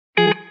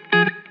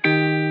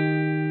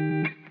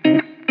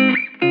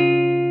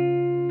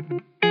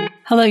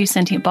Hello, you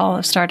sentient ball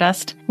of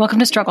stardust. Welcome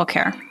to Struggle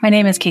Care. My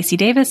name is Casey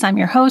Davis. I'm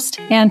your host,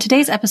 and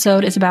today's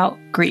episode is about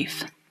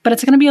grief. But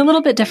it's going to be a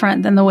little bit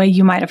different than the way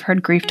you might have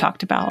heard grief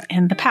talked about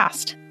in the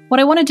past. What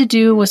I wanted to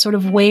do was sort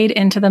of wade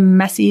into the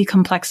messy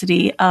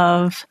complexity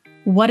of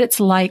what it's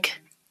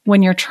like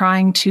when you're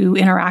trying to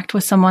interact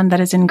with someone that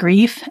is in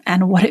grief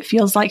and what it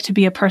feels like to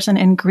be a person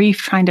in grief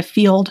trying to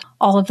field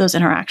all of those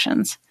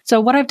interactions.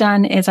 So what I've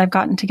done is I've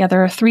gotten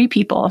together 3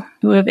 people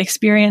who have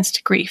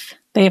experienced grief.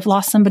 They have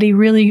lost somebody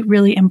really,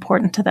 really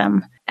important to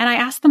them. And I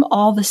asked them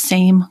all the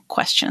same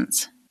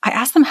questions. I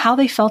asked them how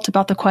they felt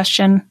about the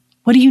question,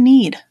 what do you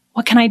need?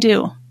 What can I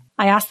do?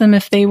 I asked them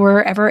if they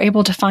were ever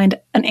able to find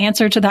an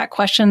answer to that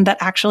question that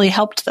actually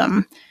helped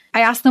them.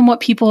 I asked them what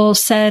people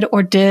said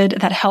or did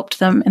that helped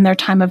them in their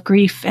time of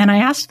grief. And I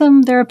asked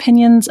them their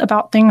opinions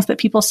about things that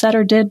people said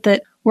or did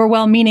that were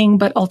well-meaning,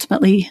 but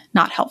ultimately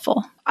not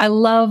helpful. I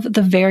love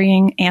the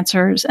varying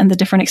answers and the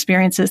different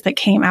experiences that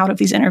came out of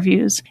these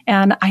interviews.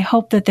 And I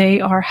hope that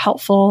they are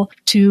helpful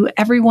to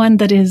everyone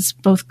that is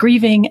both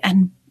grieving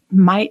and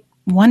might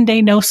one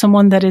day know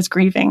someone that is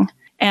grieving.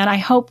 And I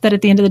hope that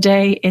at the end of the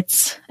day,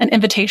 it's an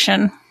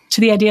invitation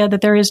to the idea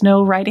that there is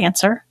no right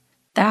answer,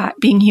 that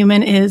being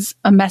human is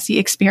a messy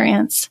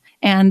experience,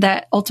 and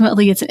that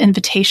ultimately it's an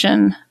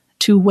invitation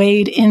to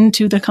wade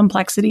into the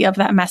complexity of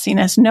that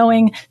messiness,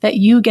 knowing that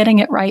you getting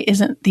it right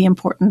isn't the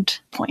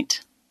important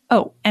point.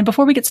 Oh, and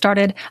before we get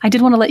started, I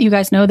did want to let you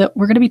guys know that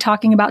we're going to be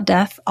talking about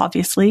death,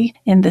 obviously,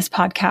 in this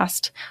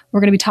podcast. We're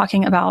going to be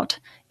talking about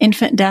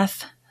infant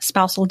death,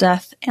 spousal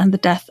death, and the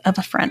death of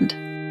a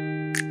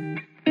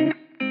friend.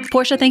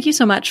 Portia, thank you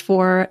so much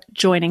for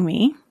joining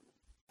me.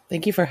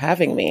 Thank you for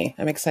having me.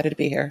 I'm excited to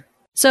be here.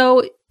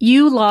 So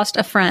you lost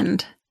a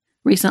friend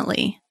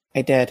recently.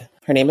 I did.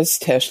 Her name is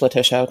Tish.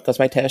 Letitia goes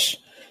by Tish.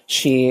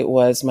 She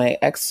was my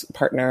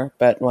ex-partner,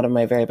 but one of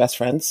my very best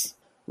friends.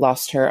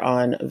 Lost her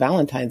on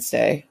Valentine's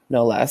Day,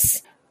 no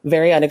less.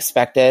 Very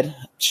unexpected.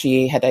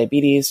 She had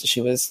diabetes. She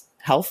was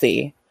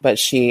healthy, but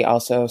she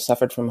also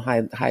suffered from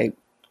high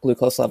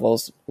glucose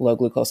levels, low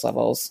glucose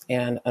levels.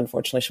 And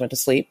unfortunately, she went to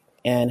sleep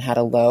and had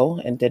a low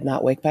and did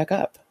not wake back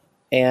up.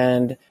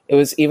 And it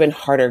was even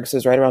harder because it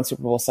was right around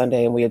Super Bowl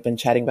Sunday, and we had been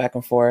chatting back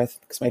and forth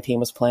because my team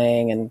was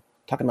playing and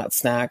talking about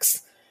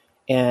snacks.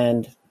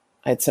 And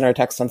I'd sent her a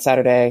text on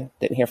Saturday,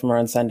 didn't hear from her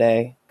on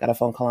Sunday, got a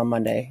phone call on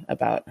Monday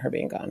about her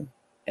being gone.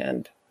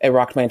 And it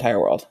rocked my entire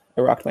world.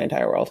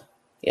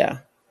 Yeah.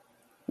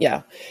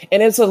 Yeah.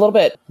 And it's a little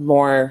bit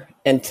more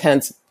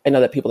intense. I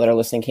know that people that are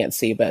listening can't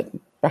see, but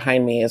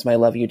behind me is my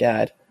Love You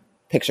Dad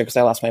picture because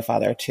I lost my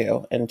father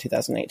too in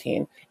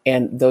 2019.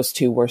 And those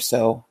two were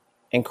so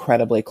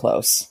incredibly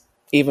close,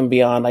 even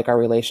beyond like our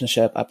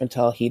relationship up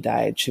until he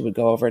died. She would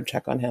go over and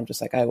check on him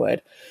just like I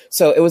would.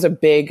 So it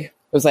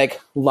was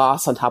like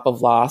loss on top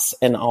of loss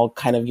and all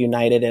kind of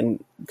united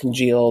and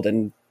congealed.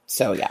 And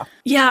so, yeah.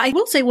 Yeah, I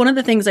will say one of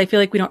the things I feel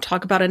like we don't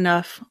talk about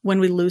enough when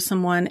we lose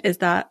someone is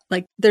that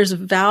like there's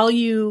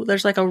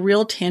like a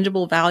real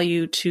tangible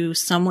value to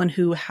someone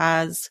who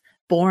has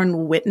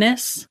borne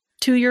witness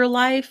to your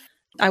life.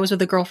 I was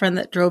with a girlfriend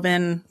that drove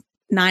in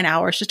 9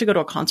 hours just to go to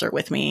a concert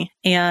with me.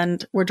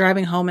 And we're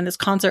driving home, and this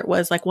concert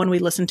was like one we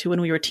listened to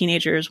when we were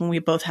teenagers, when we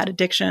both had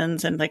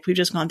addictions, and like we've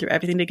just gone through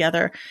everything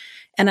together.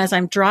 And as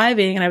I'm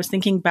driving and I was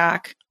thinking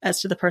back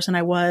as to the person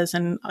I was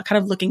and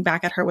kind of looking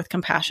back at her with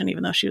compassion,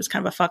 even though she was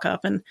kind of a fuck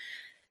up, and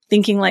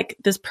thinking like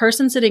this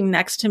person sitting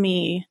next to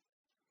me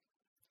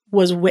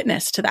was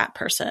witness to that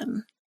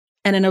person.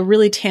 And in a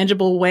really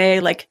tangible way,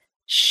 like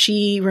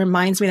she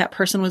reminds me that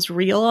person was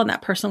real and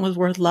that person was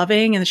worth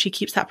loving, and she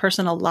keeps that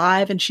person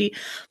alive. And she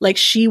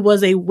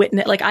was a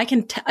witness. Like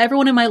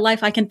everyone in my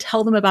life, I can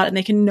tell them about it and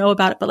they can know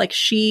about it, but like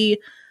she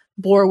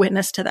bore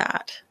witness to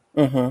that.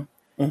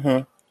 Mm-hmm.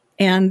 Mm-hmm.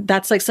 And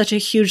that's like such a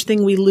huge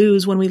thing we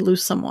lose when we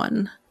lose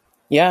someone.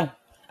 Yeah,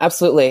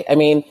 absolutely. I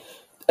mean,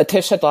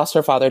 Tish had lost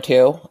her father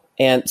too.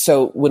 And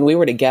so when we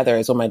were together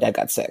is when my dad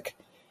got sick.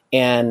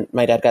 And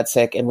my dad got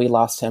sick and we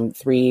lost him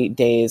 3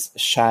 days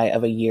shy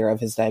of a year of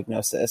his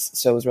diagnosis.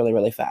 So it was really,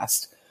 really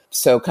fast.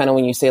 So kind of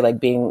when you say like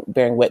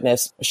bearing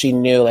witness, she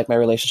knew like my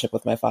relationship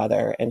with my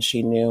father, and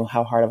she knew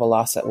how hard of a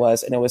loss it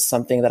was. And it was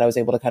something that I was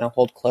able to kind of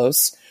hold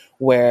close,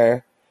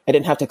 where I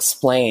didn't have to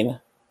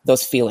explain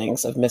those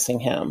feelings of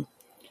missing him.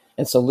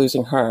 And so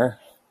losing her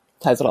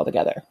ties it all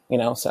together,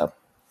 so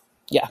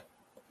yeah.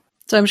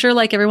 So I'm sure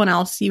like everyone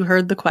else, you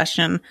heard the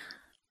question,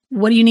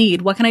 what do you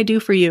need? What can I do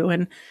for you?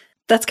 And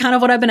that's kind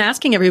of what I've been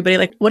asking everybody.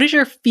 Like, what is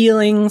your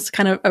feelings,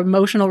 kind of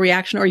emotional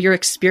reaction, or your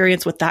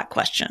experience with that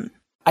question?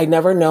 I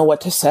never know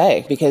what to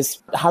say, because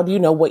how do you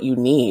know what you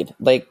need?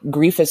 Like,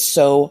 grief is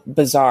so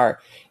bizarre.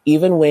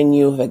 Even when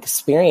you've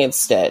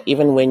experienced it,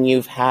 even when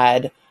you've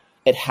had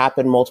it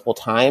happen multiple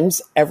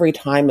times, every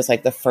time is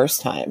like the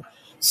first time.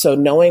 So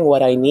knowing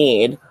what I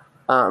need,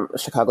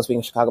 Chicago's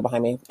being Chicago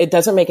behind me, it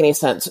doesn't make any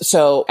sense.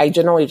 So I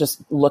generally just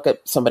look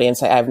at somebody and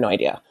say, I have no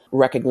idea.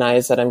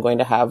 Recognize that I'm going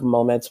to have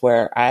moments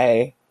where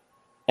I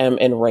am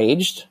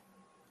enraged,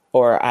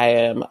 or I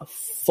am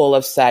full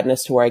of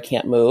sadness to where I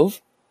can't move.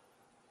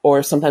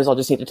 Or sometimes I'll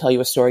just need to tell you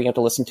a story. You have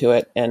to listen to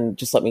it and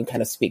just let me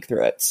kind of speak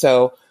through it.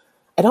 So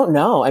I don't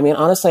know. I mean,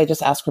 honestly, I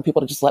just ask for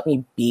people to just let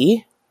me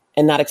be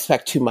and not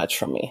expect too much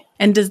from me.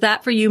 And does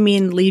that for you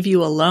mean leave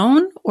you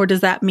alone? Or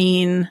does that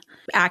mean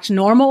act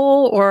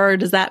normal? Or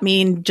does that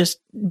mean just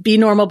be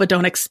normal, but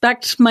don't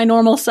expect my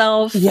normal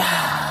self?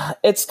 Yeah,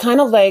 it's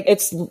kind of like,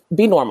 it's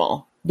be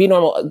normal. Be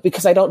normal,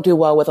 because I don't do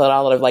well with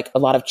a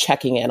lot of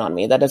checking in on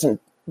me. That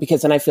doesn't,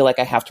 because then I feel like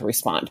I have to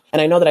respond.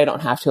 And I know that I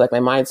don't have to, like my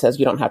mind says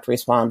you don't have to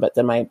respond, but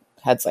then my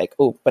head's like,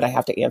 oh, but I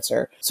have to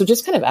answer. So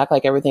just kind of act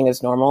like everything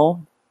is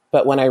normal.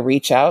 But when I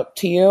reach out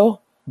to you,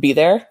 be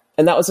there.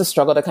 And that was a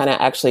struggle to kind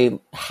of actually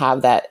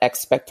have that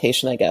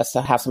expectation, I guess,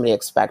 to have somebody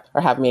expect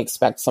or have me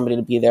expect somebody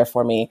to be there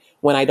for me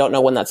when I don't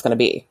know when that's going to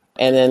be.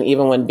 And then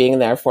even when being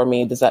there for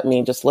me, does that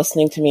mean just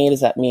listening to me?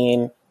 Does that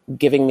mean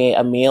giving me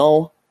a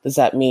meal? Does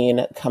that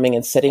mean coming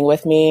and sitting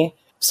with me?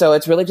 So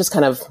it's really just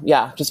kind of,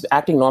 just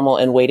acting normal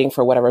and waiting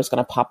for whatever is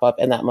going to pop up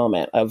in that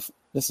moment of,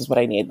 this is what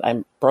I need.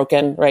 I'm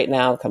broken right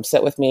now. Come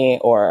sit with me.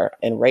 Or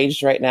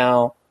enraged right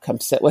now. Come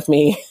sit with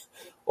me.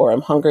 Or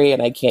I'm hungry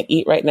and I can't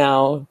eat right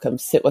now. Come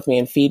sit with me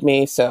and feed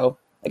me. So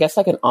I guess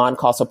like an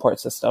on-call support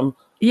system.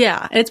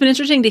 Yeah. And it's been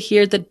interesting to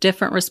hear the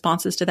different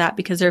responses to that,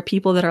 because there are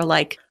people that are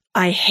like,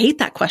 I hate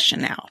that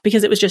question now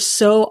because it was just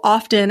so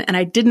often and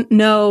I didn't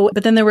know.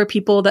 But then there were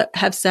people that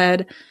have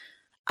said,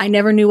 I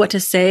never knew what to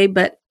say,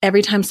 but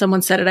every time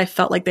someone said it, I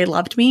felt like they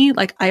loved me.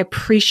 Like I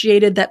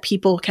appreciated that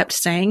people kept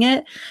saying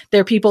it.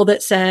 There are people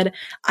that said,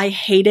 I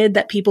hated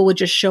that people would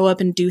just show up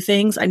and do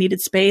things. I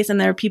needed space. And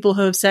there are people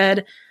who have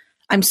said,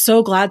 I'm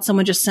so glad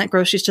someone just sent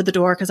groceries to the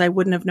door because I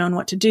wouldn't have known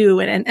what to do.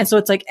 And so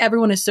it's like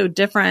everyone is so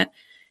different.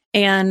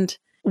 And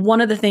one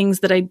of the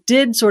things that I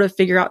did sort of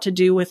figure out to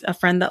do with a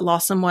friend that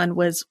lost someone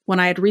was when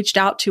I had reached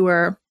out to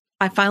her,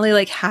 I finally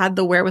like had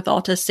the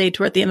wherewithal to say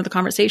to her at the end of the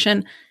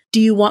conversation,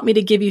 do you want me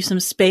to give you some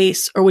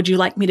space or would you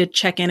like me to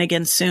check in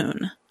again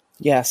soon?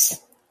 Yes.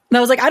 And I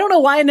was like, I don't know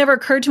why it never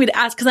occurred to me to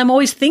ask, because I'm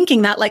always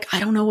thinking that like, I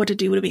don't know what to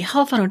do to be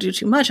helpful. I don't do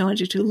too much. I want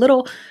to do too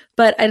little.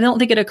 But I don't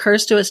think it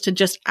occurs to us to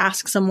just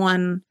ask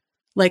someone,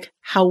 like,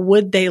 how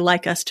would they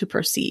like us to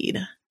proceed?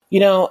 You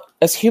know,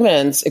 as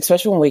humans,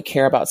 especially when we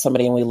care about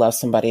somebody and we love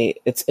somebody,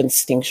 it's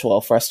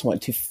instinctual for us to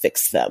want to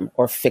fix them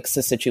or fix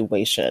the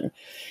situation.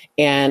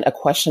 And a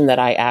question that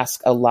I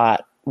ask a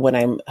lot when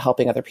I'm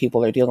helping other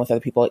people or dealing with other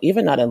people,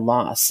 even not in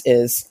loss,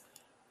 is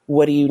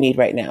what do you need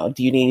right now?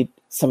 Do you need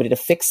somebody to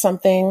fix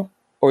something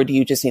or do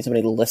you just need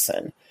somebody to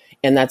listen?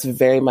 And that's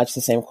very much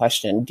the same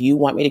question. Do you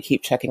want me to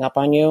keep checking up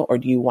on you or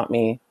do you want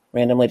me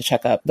randomly to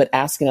check up? But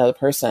asking another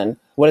person,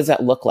 what does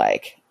that look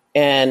like?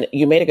 And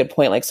you made a good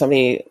point. Like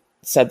somebody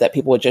said that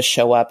people would just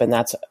show up and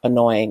that's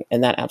annoying.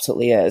 And that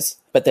absolutely is.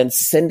 But then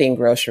sending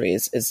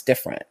groceries is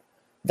different.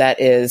 That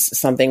is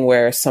something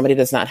where somebody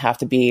does not have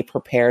to be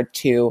prepared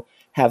to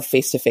have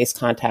face-to-face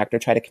contact or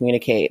try to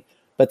communicate,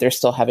 but they're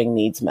still having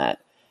needs met.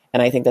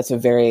 And I think that's a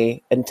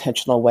very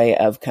intentional way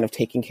of kind of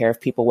taking care of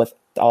people with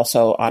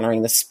also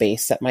honoring the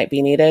space that might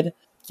be needed.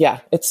 Yeah,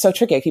 it's so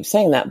tricky. I keep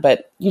saying that,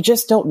 but you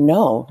just don't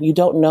know. You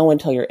don't know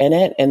until you're in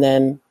it. And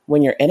then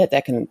when you're in it,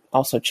 that can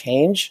also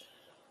change.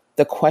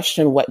 The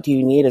question, what do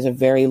you need, is a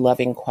very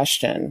loving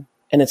question.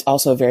 And it's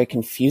also a very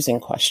confusing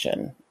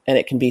question. And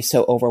it can be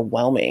so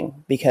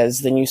overwhelming because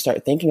then you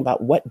start thinking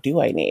about, what do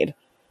I need?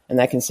 And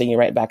that can send you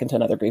right back into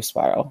another grief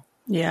spiral.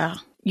 Yeah.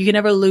 You can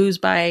never lose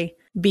by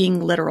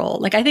being literal.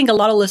 Like, I think a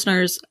lot of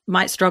listeners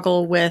might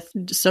struggle with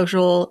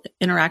social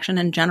interaction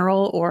in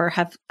general, or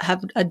have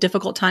a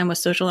difficult time with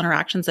social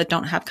interactions that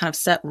don't have kind of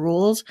set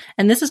rules.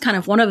 And this is kind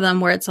of one of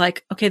them where it's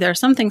like, okay, there are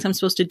some things I'm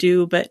supposed to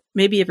do, but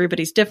maybe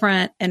everybody's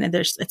different. And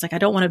it's like, I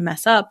don't want to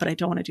mess up, but I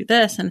don't want to do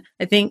this. And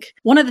I think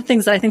one of the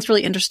things that I think is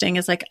really interesting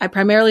is like, I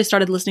primarily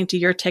started listening to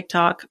your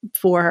TikTok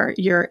for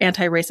your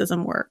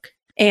anti-racism work.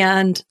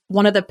 And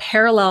one of the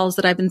parallels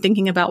that I've been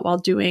thinking about while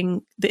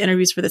doing the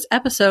interviews for this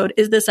episode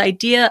is this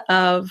idea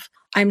of,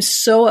 I'm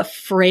so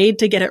afraid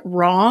to get it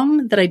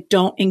wrong that I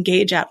don't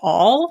engage at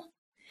all.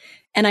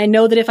 And I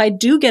know that if I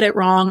do get it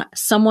wrong,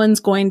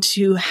 someone's going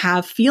to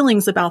have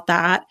feelings about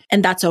that,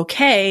 and that's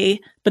okay,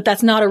 but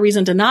that's not a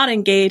reason to not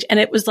engage. And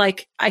it was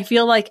like, I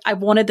feel like I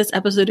wanted this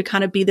episode to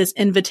kind of be this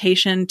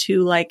invitation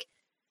to like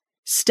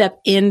step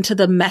into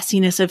the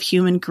messiness of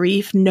human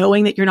grief,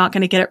 knowing that you're not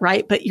going to get it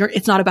right, but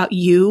it's not about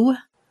you.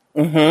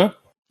 Mm-hmm.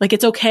 Like,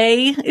 it's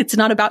okay. It's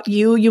not about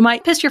you. You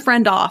might piss your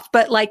friend off,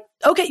 but like,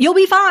 okay, you'll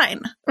be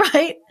fine.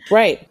 Right?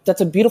 Right.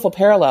 That's a beautiful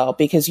parallel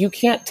because you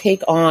can't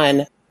take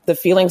on the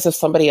feelings of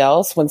somebody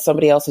else when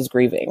somebody else is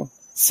grieving.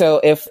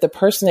 So if the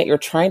person that you're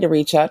trying to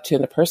reach out to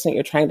and the person that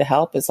you're trying to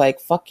help is like,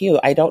 fuck you,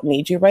 I don't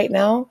need you right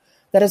now,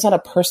 that is not a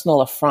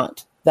personal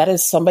affront. That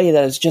is somebody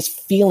that is just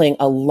feeling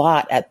a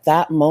lot at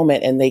that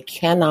moment, and they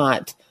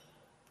cannot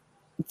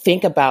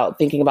thinking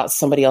about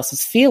somebody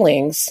else's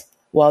feelings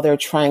while they're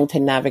trying to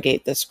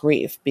navigate this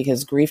grief,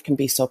 because grief can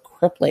be so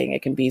crippling.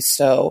 It can be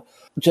so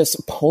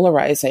just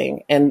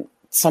polarizing. And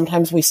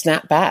sometimes we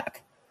snap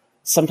back.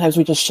 Sometimes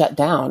we just shut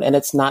down, and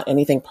it's not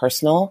anything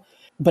personal,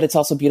 but it's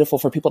also beautiful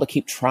for people to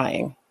keep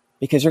trying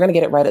because you're going to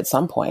get it right at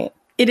some point.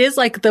 It is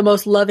like the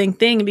most loving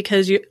thing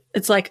because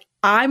it's like,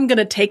 I'm going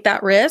to take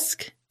that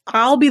risk.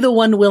 I'll be the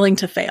one willing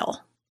to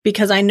fail.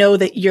 because I know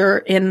that you're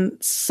in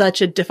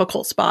such a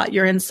difficult spot.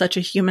 You're in such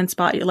a human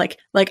spot. You're like,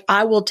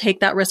 I will take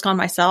that risk on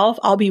myself.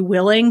 I'll be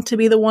willing to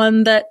be the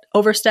one that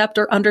overstepped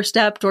or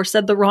understepped or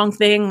said the wrong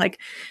thing. Like,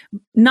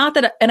 not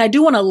that, and I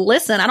do want to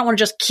listen. I don't want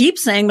to just keep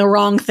saying the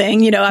wrong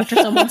thing, after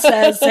someone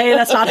says, hey,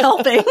 that's not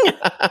helping.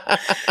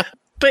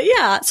 But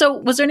yeah. So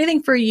was there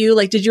anything for you?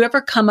 Like, did you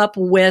ever come up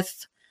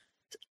with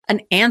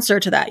an answer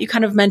to that? You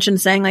kind of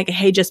mentioned saying like,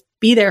 hey, just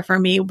be there for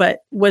me. But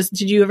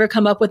did you ever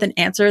come up with an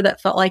answer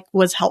that felt like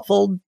was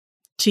helpful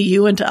to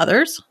you and to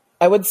others?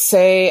 I would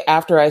say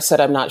after I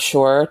said I'm not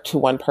sure to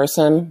one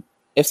person,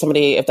 if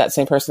that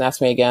same person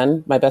asked me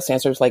again, my best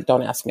answer is like,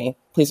 don't ask me.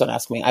 Please don't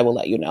ask me. I will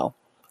let you know.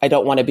 I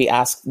don't want to be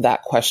asked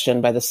that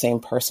question by the same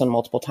person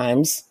multiple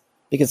times,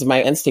 because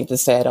my instinct is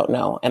to say I don't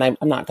know. And I'm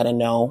not going to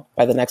know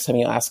by the next time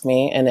you ask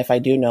me. And if I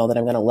do know, then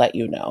I'm going to let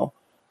you know.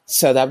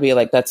 So that'd be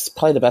like, that's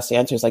probably the best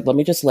answer is like, let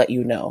me just let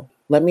you know.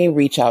 Let me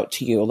reach out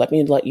to you. Let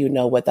me let you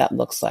know what that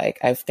looks like.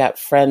 I've got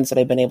friends that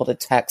I've been able to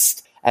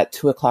text at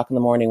 2:00 in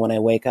the morning when I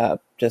wake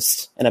up,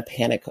 just in a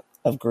panic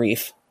of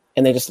grief.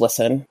 And they just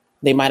listen.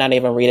 They might not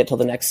even read it till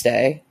the next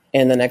day.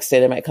 And the next day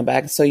they might come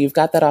back. So you've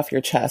got that off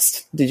your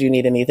chest. Did you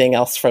need anything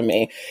else from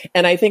me?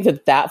 And I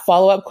think that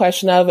follow-up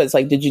question is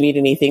like, did you need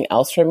anything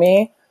else from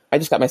me? I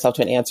just got myself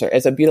to an answer.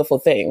 It's a beautiful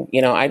thing.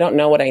 I don't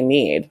know what I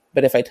need,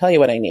 but if I tell you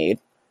what I need,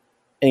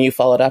 and you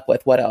followed up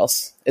with, what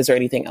else? Is there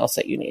anything else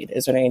that you need?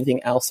 Is there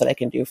anything else that I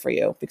can do for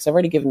you? Because I've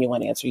already given you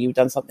one answer. You've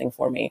done something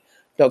for me.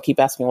 Don't keep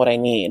asking what I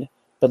need,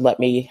 but let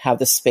me have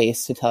the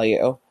space to tell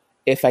you.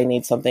 If I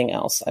need something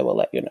else, I will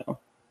let you know.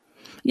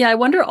 Yeah, I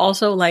wonder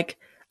also, like,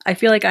 I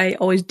feel like I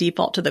always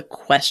default to the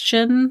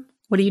question,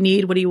 what do you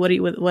need? What do you,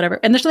 whatever.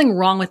 And there's nothing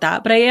wrong with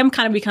that, but I am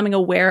kind of becoming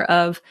aware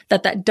of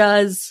that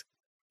does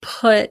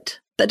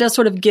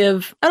sort of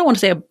give, I don't want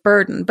to say a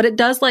burden, but it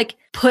does like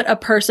put a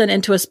person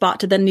into a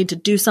spot to then need to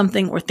do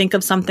something or think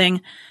of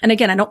something. And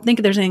again, I don't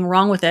think there's anything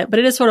wrong with it, but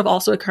it is sort of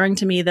also occurring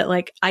to me that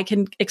like I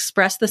can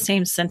express the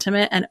same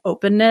sentiment and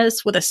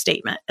openness with a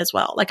statement as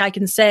well. Like I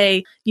can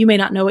say, you may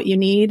not know what you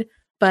need,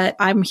 but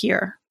I'm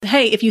here.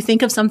 Hey, if you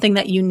think of something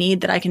that you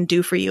need that I can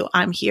do for you,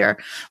 I'm here.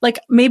 Like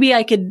maybe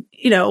I could,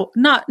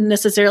 not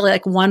necessarily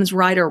like one's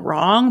right or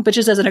wrong, but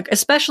just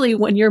especially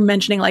when you're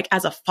mentioning like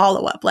as a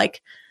follow-up,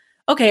 like,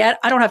 okay,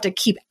 I don't have to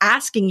keep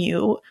asking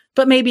you,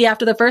 but maybe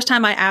after the first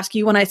time I ask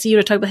you, when I see you,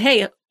 to talk about,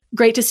 hey,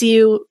 great to see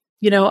you.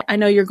 I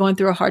know you're going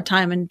through a hard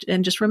time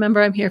and just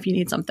remember I'm here if you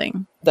need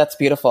something. That's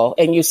beautiful.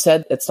 And you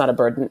said it's not a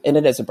burden, and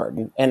it is a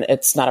burden, and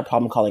it's not a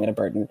problem calling it a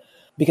burden,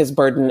 because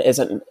burden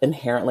isn't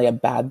inherently a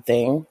bad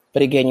thing.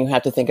 But again, you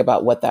have to think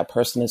about what that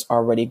person is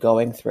already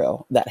going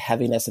through, that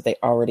heaviness that they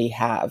already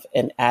have,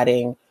 and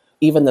adding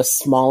even the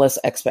smallest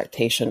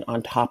expectation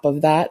on top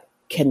of that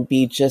can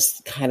be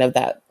just kind of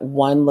that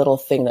one little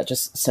thing that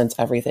just sends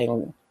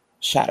everything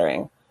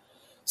shattering.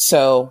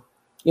 So,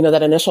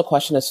 that initial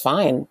question is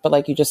fine. But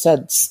like you just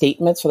said,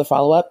 statements for the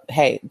follow-up.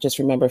 Hey, just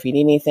remember, if you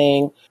need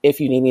anything,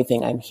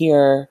 I'm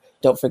here.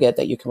 Don't forget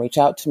that you can reach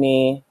out to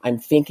me. I'm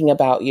thinking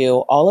about you.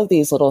 All of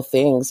these little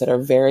things that are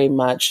very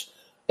much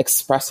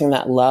expressing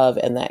that love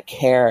and that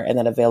care and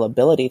that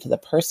availability to the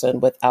person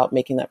without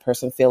making that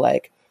person feel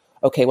like,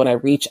 okay, when I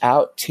reach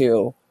out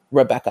to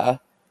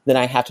Rebecca, then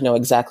I have to know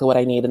exactly what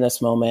I need in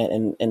this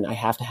moment. And I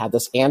have to have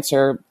this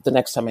answer the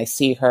next time I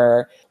see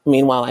her.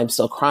 Meanwhile, I'm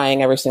still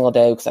crying every single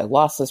day because I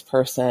lost this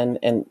person.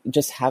 And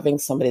just having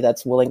somebody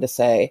that's willing to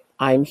say,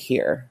 I'm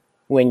here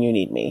when you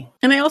need me.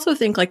 And I also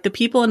think like the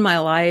people in my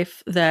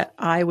life that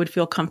I would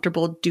feel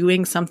comfortable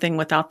doing something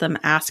without them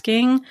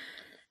asking,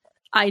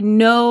 I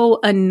know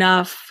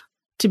enough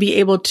to be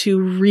able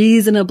to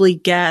reasonably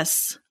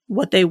guess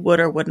what they would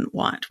or wouldn't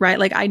want, right?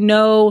 Like I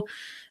know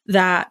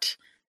that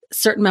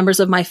certain members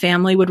of my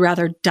family would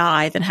rather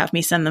die than have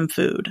me send them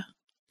food.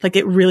 Like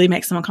it really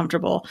makes them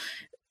uncomfortable.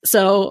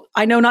 So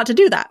I know not to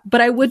do that,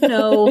 but I would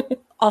know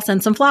I'll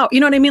send some flour. You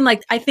know what I mean?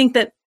 Like I think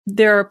that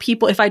there are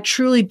people, if I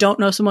truly don't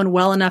know someone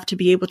well enough to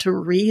be able to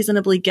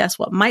reasonably guess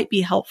what might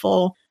be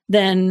helpful,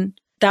 then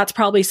that's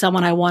probably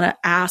someone I want to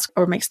ask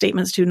or make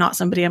statements to, not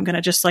somebody I'm going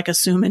to just like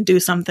assume and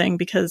do something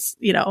because,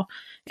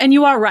 and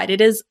you are right.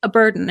 It is a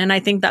burden. And I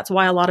think that's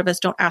why a lot of us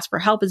don't ask for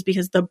help, is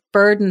because the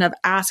burden of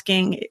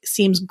asking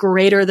seems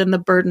greater than the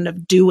burden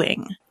of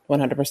doing.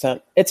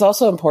 100%. It's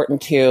also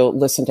important to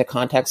listen to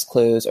context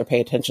clues or pay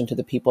attention to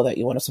the people that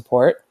you want to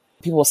support.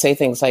 People will say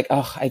things like,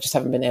 oh, I just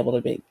haven't been able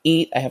to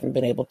eat. I haven't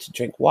been able to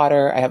drink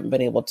water. I haven't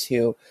been able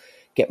to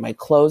get my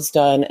clothes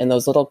done. And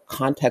those little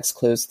context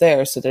clues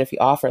there, so that if you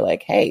offer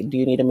like, hey, do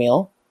you need a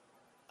meal?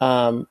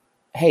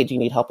 Hey, do you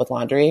need help with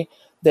laundry?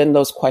 Then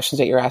those questions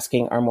that you're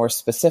asking are more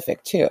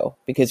specific too,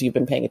 because you've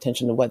been paying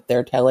attention to what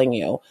they're telling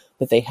you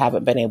that they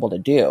haven't been able to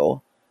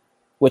do,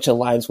 which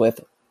aligns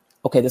with,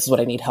 okay, this is what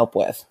I need help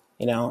with.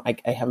 I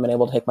haven't been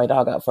able to take my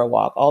dog out for a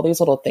walk, all these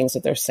little things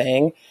that they're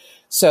saying.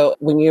 So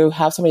when you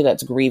have somebody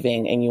that's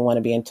grieving and you want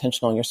to be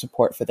intentional in your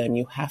support for them,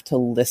 you have to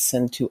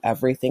listen to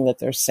everything that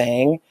they're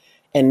saying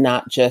and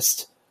not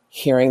just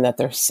hearing that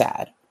they're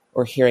sad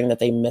or hearing that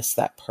they miss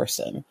that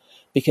person.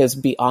 Because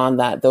beyond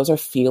that, those are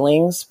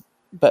feelings,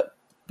 but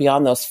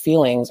beyond those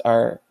feelings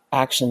are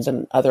actions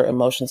and other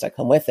emotions that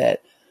come with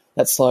it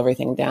that slow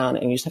everything down.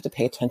 And you just have to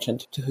pay attention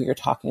to who you're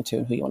talking to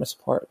and who you want to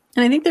support.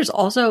 And I think there's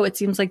also, it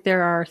seems like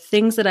there are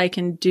things that I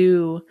can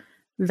do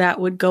that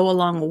would go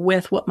along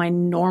with what my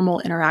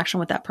normal interaction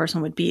with that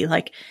person would be.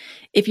 Like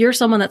if you're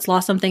someone that's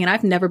lost something and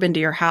I've never been to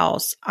your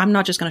house, I'm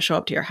not just going to show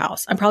up to your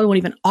house. I probably won't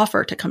even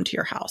offer to come to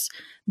your house.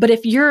 But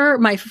if you're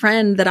my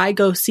friend that I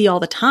go see all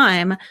the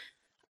time,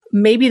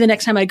 maybe the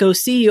next time I go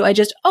see you, and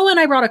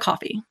I brought a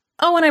coffee.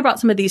 Oh, and I brought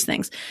some of these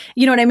things.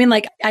 You know what I mean?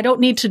 Like I don't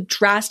need to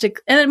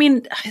and I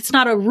mean, it's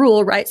not a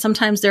rule, right?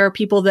 Sometimes there are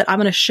people that I'm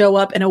going to show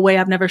up in a way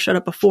I've never showed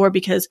up before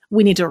because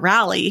we need to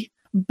rally,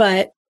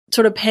 but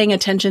sort of paying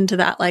attention to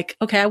that, like,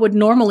 okay, I would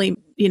normally,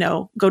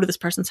 go to this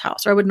person's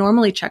house, or I would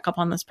normally check up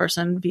on this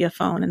person via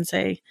phone and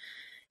say,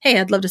 hey,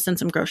 I'd love to send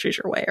some groceries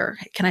your way, or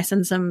can I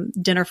send some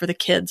dinner for the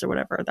kids or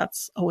whatever?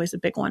 That's always a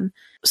big one.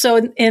 So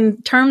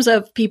in terms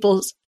of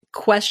people's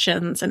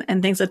questions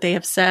and things that they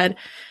have said,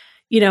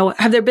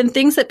 have there been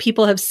things that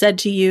people have said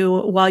to you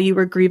while you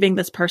were grieving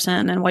this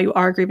person and while you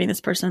are grieving this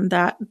person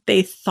that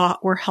they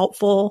thought were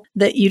helpful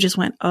that you just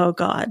went, oh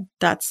God,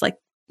 that's like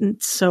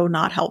so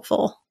not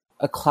helpful?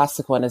 A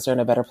classic one is they're in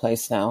a better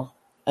place now.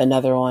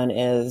 Another one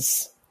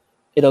is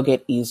it'll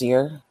get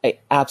easier. I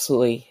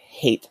absolutely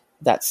hate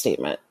that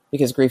statement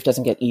because grief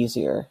doesn't get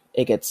easier.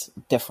 It gets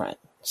different.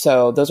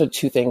 So those are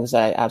two things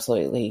that I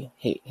absolutely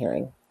hate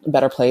hearing.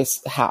 Better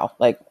place, how?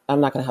 Like, I'm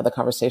not going to have the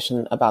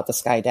conversation about the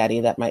sky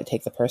daddy that might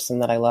take the person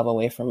that I love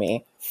away from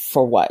me.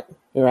 For what?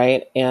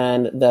 Right?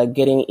 And the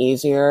getting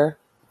easier,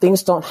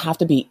 things don't have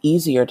to be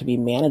easier to be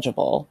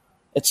manageable.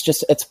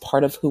 It's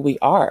part of who we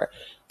are.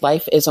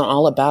 Life isn't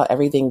all about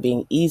everything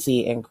being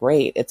easy and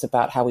great. It's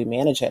about how we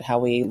manage it, how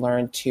we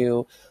learn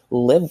to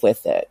live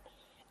with it.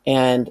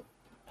 And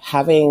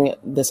having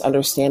this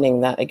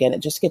understanding that, again,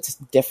 it just gets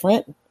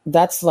different.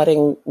 That's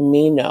letting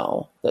me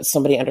know that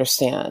somebody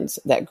understands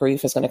that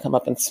grief is going to come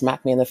up and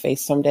smack me in the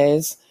face some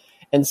days.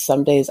 And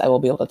some days I will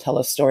be able to tell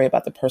a story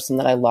about the person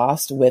that I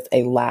lost with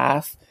a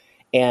laugh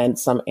and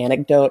some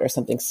anecdote or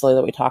something silly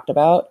that we talked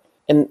about.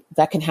 And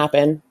that can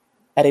happen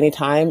at any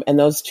time. And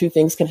those two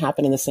things can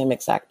happen in the same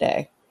exact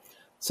day.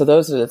 So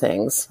those are the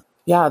things.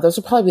 Yeah, those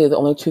are probably the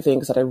only two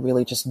things that I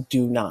really just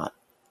do not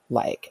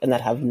like and that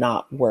have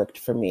not worked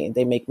for me.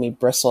 They make me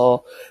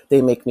bristle.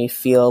 They make me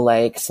feel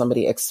like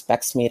somebody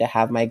expects me to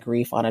have my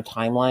grief on a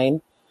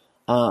timeline,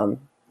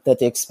 that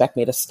they expect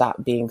me to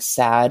stop being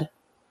sad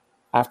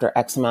after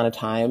X amount of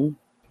time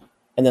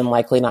and then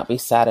likely not be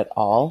sad at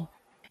all.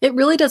 It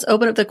really does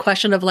open up the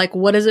question of like,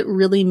 what does it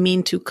really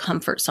mean to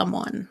comfort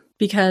someone?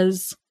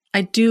 Because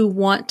I do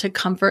want to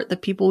comfort the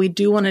people. We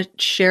do want to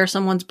share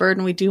someone's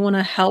burden. We do want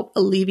to help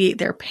alleviate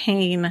their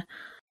pain.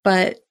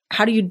 But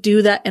how do you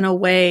do that in a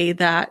way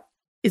that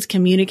is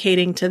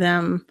communicating to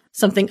them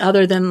something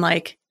other than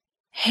like,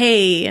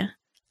 hey,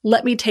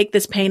 let me take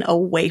this pain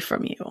away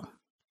from you?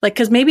 Like,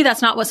 because maybe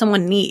that's not what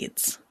someone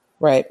needs.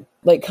 Right.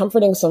 Like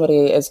comforting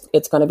somebody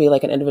it's going to be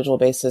like an individual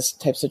basis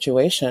type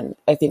situation.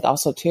 I think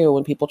also too,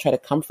 when people try to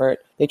comfort,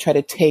 they try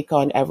to take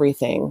on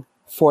everything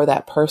for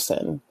that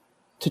person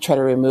to try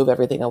to remove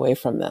everything away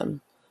from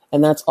them.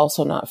 And that's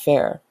also not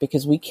fair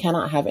because we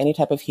cannot have any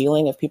type of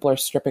healing if people are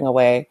stripping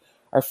away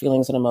our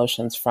feelings and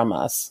emotions from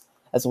us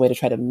as a way to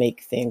try to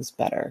make things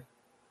better.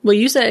 Well,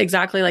 you said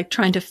exactly like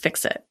trying to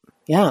fix it.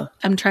 Yeah.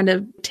 I'm trying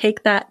to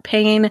take that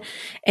pain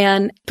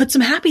and put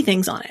some happy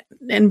things on it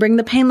and bring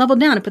the pain level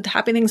down and put the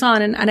happy things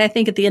on. And I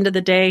think at the end of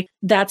the day,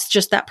 that's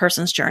just that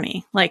person's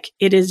journey. Like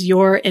it is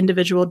your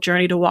individual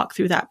journey to walk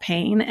through that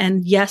pain.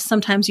 And yes,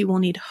 sometimes you will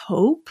need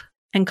hope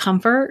and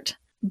comfort,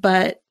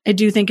 but I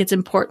do think it's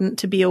important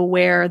to be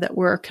aware that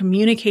we're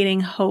communicating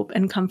hope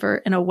and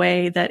comfort in a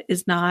way that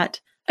is not,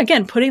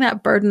 again, putting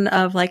that burden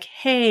of like,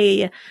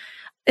 hey,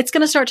 it's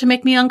going to start to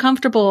make me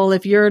uncomfortable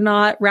if you're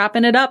not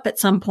wrapping it up at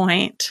some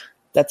point.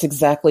 That's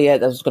exactly it.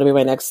 That was going to be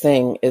my next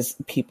thing is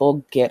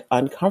people get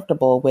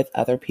uncomfortable with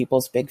other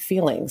people's big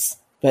feelings.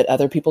 But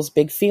other people's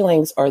big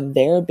feelings are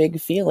their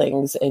big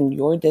feelings and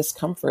your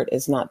discomfort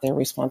is not their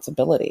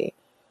responsibility.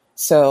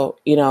 So,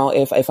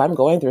 if I'm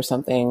going through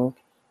something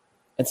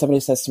and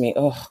somebody says to me,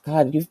 oh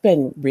God, you've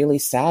been really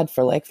sad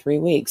for like 3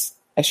 weeks.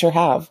 I sure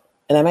have.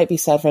 And I might be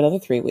sad for another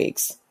 3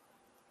 weeks.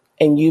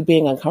 And you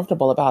being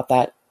uncomfortable about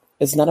that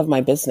is none of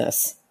my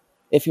business.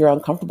 If you're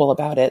uncomfortable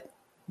about it,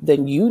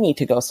 then you need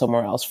to go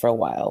somewhere else for a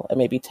while and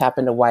maybe tap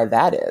into why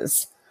that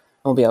is.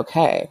 It'll be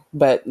okay.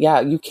 But yeah,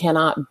 you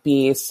cannot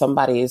be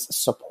somebody's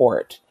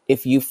support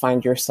if you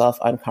find yourself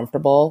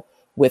uncomfortable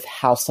with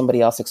how somebody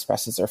else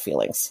expresses their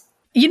feelings.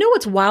 You know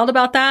what's wild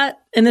about that?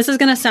 And this is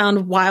going to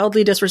sound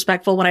wildly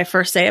disrespectful when I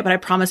first say it, but I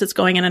promise it's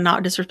going in a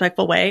not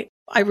disrespectful way.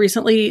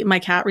 My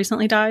cat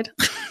recently died.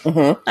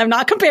 Mm-hmm. I'm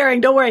not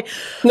comparing, don't worry.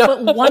 No.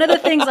 But one of the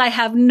things I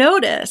have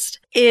noticed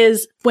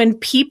is when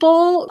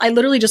I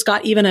literally just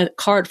got even a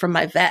card from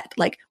my vet.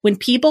 Like when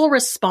people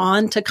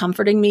respond to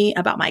comforting me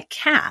about my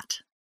cat,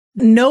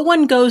 No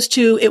one goes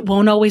to, it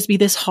won't always be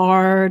this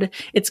hard.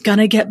 It's going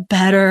to get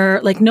better.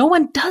 Like no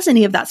one does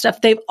any of that stuff.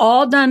 They've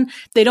all done,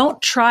 they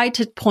don't try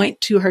to point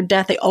to her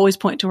death. They always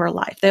point to her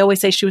life. They always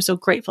say she was so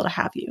grateful to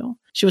have you.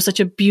 She was such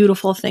a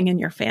beautiful thing in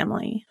your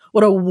family.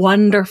 What a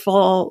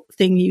wonderful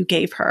thing you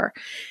gave her.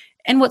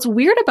 And what's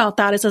weird about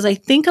that is as I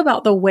think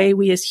about the way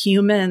we as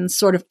humans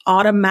sort of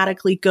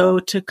automatically go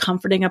to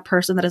comforting a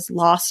person that has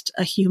lost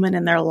a human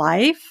in their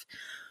life,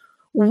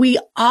 we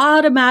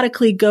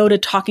automatically go to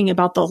talking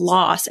about the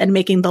loss and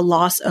making the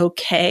loss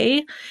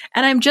okay.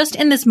 And I'm just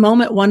in this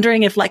moment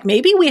wondering if like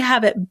maybe we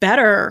have it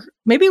better.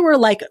 Maybe we're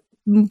like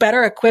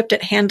better equipped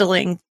at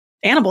handling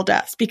animal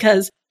deaths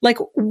because like,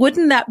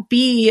 wouldn't that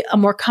be a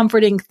more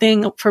comforting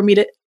thing for me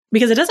to,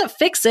 because it doesn't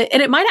fix it.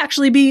 And it might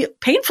actually be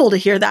painful to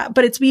hear that,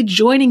 but it's me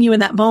joining you in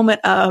that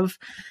moment of,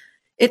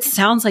 it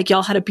sounds like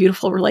y'all had a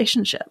beautiful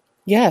relationship.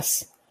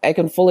 Yes. I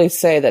can fully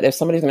say that if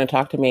somebody's going to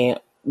talk to me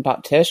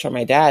about Tish or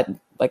my dad,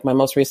 like my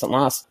most recent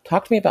loss,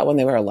 talk to me about when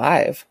they were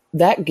alive.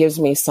 That gives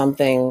me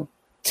something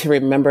to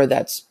remember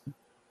that's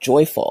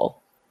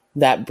joyful.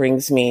 That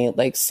brings me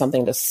like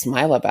something to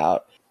smile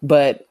about.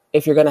 But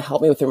if you're going to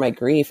help me through my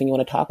grief and you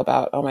want to talk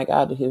about, oh my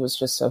God, he was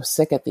just so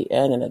sick at the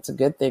end and it's a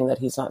good thing that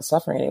he's not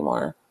suffering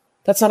anymore.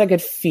 That's not a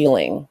good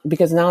feeling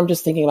because now I'm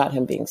just thinking about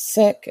him being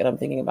sick and I'm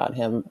thinking about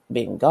him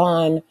being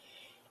gone.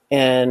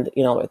 And,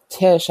 you know, with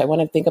Tish, I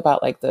want to think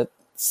about like the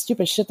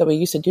stupid shit that we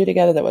used to do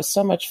together that was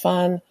so much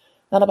fun.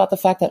 Not about the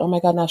fact that, oh my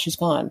God, now she's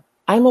gone.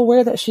 I'm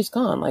aware that she's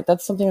gone. Like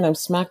that's something that I'm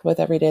smacked with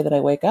every day that I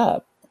wake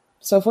up.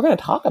 So if we're going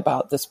to talk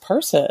about this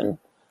person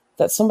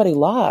that somebody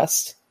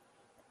lost,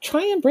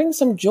 try and bring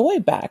some joy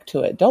back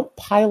to it. Don't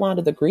pile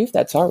onto the grief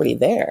that's already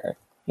there,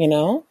 you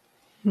know?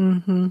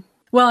 Mm-hmm.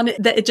 Well, and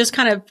it just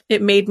kind of,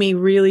 it made me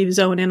really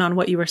zone in on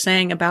what you were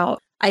saying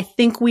about, I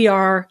think we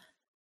are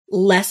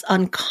less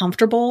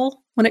uncomfortable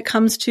when it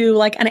comes to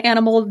like an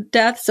animal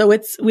death. So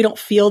we don't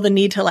feel the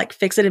need to like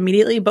fix it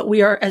immediately, but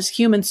we are as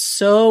humans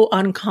so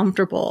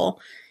uncomfortable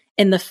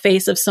in the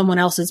face of someone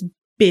else's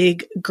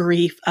big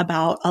grief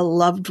about a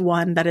loved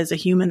one that is a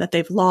human that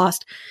they've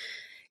lost.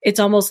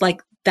 It's almost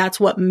like that's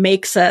what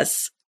makes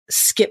us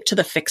skip to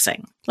the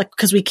fixing, like,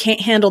 because we can't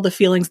handle the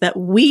feelings that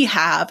we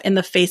have in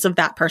the face of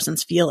that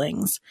person's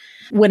feelings.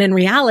 When in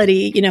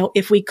reality, you know,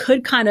 if we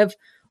could kind of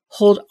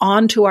hold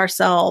on to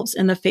ourselves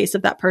in the face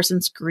of that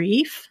person's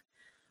grief,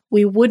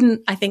 we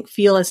wouldn't, I think,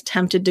 feel as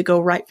tempted to go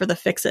right for the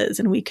fixes.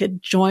 And we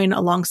could join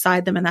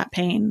alongside them in that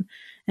pain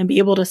and be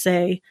able to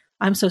say,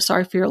 I'm so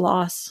sorry for your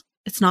loss.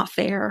 It's not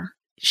fair.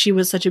 She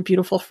was such a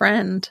beautiful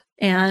friend.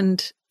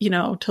 And, you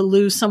know, to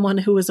lose someone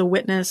who was a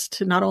witness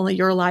to not only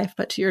your life,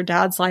 but to your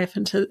dad's life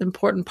and to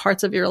important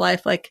parts of your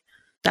life, like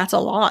that's a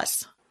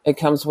loss. It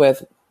comes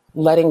with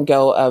letting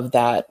go of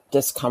that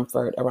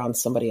discomfort around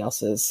somebody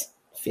else's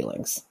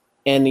feelings.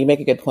 And you make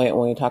a good point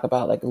when you talk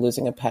about like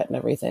losing a pet and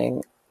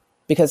everything,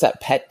 because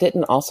that pet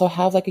didn't also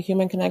have like a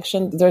human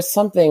connection. There's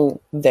something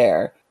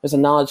there. There's a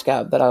knowledge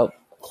gap that I'll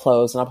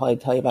close and I'll probably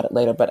tell you about it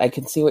later, but I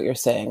can see what you're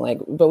saying. Like,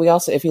 but we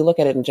also, if you look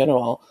at it in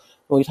general,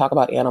 when we talk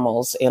about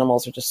animals,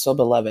 animals are just so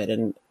beloved.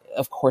 And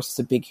of course it's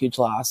a big, huge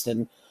loss.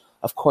 And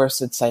of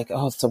course it's like,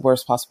 oh, it's the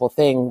worst possible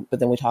thing. But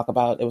then we talk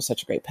about it was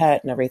such a great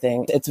pet and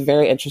everything. It's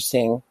very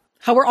interesting.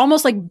 How we're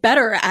almost like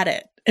better at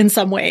it in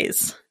some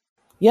ways.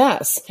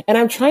 Yes. And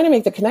I'm trying to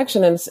make the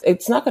connection. And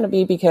it's not going to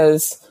be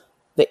because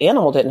the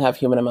animal didn't have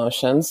human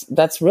emotions.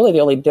 That's really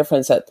the only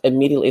difference that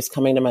immediately is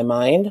coming to my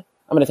mind.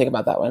 I'm going to think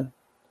about that one.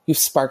 You've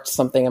sparked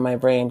something in my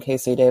brain,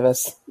 Casey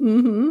Davis.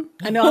 Mm-hmm.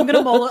 I know I'm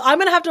going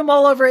to have to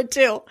mull over it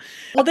too.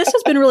 Well, this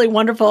has been really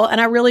wonderful.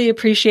 And I really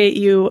appreciate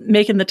you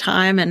making the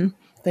time. And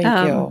thank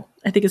you.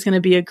 I think it's going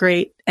to be a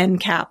great end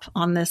cap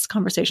on this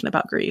conversation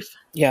about grief.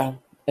 Yeah,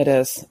 it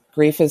is.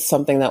 Grief is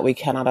something that we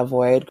cannot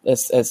avoid.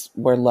 It's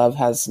where love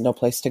has no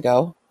place to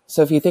go.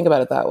 So if you think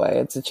about it that way,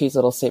 it's a cheesy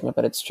little statement,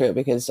 but it's true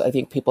because I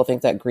think people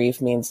think that grief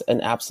means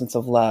an absence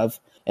of love.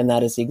 And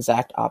that is the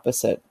exact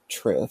opposite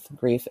truth.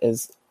 Grief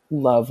is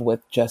love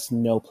with just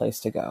no place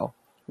to go.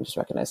 I just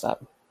recognize that.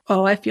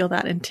 Oh, I feel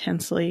that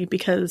intensely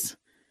because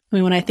I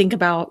mean, when I think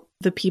about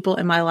the people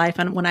in my life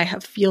and when I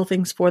feel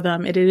things for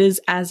them, it is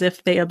as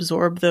if they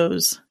absorb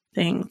those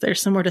things.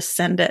 There's somewhere to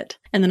send it.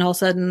 And then all of a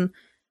sudden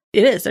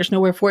there's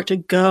nowhere for it to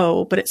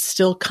go, but it's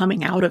still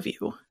coming out of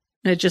you.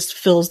 And it just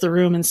fills the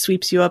room and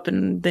sweeps you up.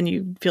 And then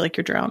you feel like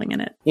you're drowning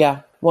in it.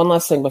 Yeah. One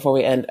last thing before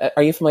we end.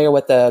 Are you familiar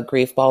with the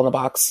grief ball in the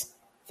box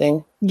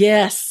thing?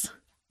 Yes.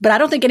 But I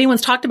don't think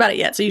anyone's talked about it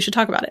yet. So you should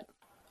talk about it.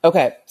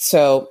 Okay.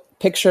 So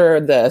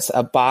picture this,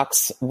 a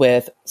box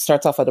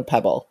starts off with a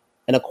pebble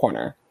in a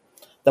corner.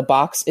 The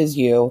box is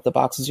you. The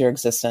box is your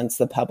existence.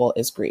 The pebble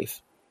is grief.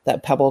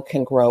 That pebble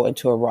can grow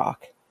into a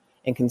rock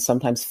and can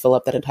sometimes fill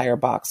up that entire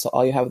box. So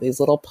all you have are these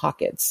little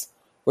pockets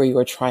where you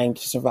are trying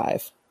to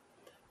survive.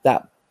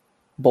 That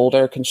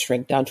boulder can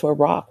shrink down to a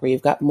rock where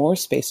you've got more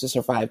space to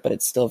survive, but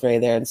it's still very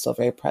there and still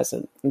very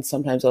present. And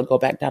sometimes it'll go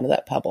back down to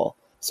that pebble.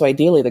 So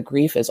ideally, the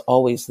grief is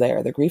always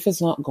there. The grief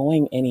is not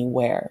going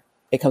anywhere.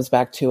 it comes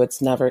back to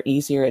it's never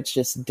easier. It's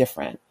just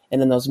different.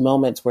 And in those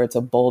moments where it's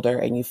a boulder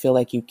and you feel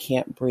like you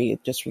can't breathe,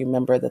 just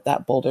remember that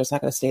that boulder is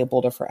not going to stay a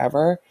boulder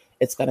forever.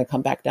 It's going to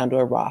come back down to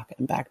a rock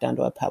and back down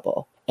to a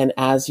pebble. And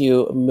as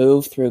you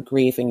move through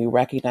grief and you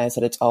recognize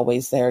that it's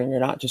always there and you're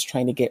not just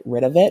trying to get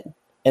rid of it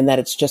and that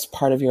it's just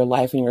part of your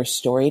life and your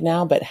story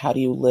now, but how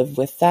do you live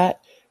with that?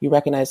 You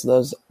recognize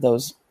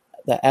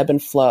the ebb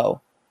and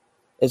flow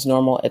is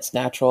normal, it's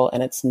natural,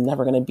 and it's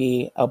never going to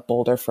be a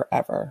boulder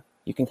forever.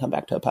 You can come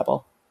back to a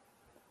pebble.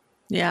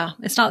 Yeah.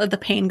 It's not that the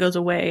pain goes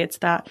away. It's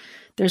that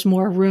there's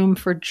more room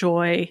for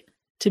joy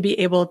to be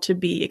able to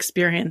be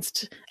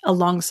experienced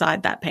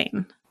alongside that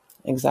pain.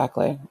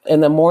 Exactly.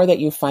 And the more that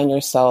you find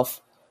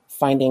yourself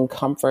finding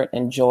comfort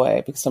and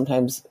joy, because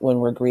sometimes when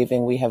we're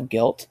grieving, we have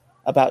guilt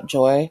about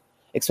joy,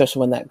 especially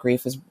when that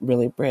grief is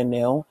really brand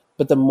new.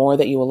 But the more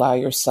that you allow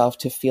yourself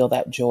to feel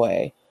that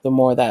joy, the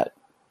more that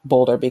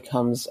boulder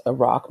becomes a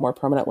rock more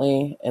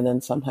permanently, and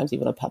then sometimes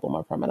even a pebble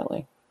more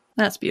permanently.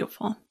 That's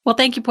beautiful. Well,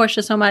 thank you,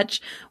 Portia, so much.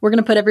 We're going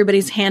to put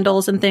everybody's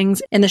handles and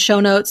things in the show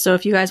notes. So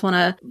if you guys want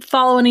to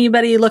follow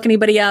anybody, look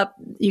anybody up,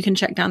 you can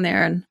check down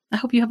there. And I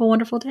hope you have a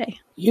wonderful day.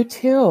 You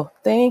too.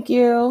 Thank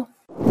you.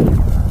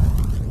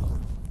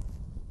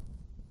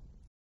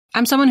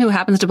 I'm someone who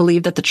happens to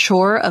believe that the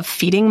chore of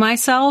feeding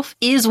myself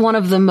is one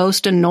of the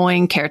most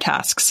annoying care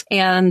tasks.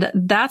 And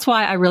that's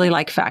why I really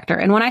like Factor.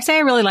 And when I say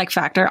I really like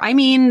Factor, I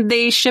mean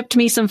they shipped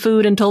me some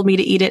food and told me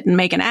to eat it and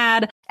make an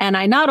ad. And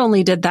I not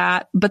only did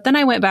that, but then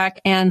I went back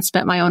and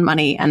spent my own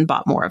money and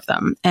bought more of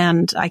them.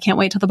 And I can't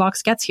wait till the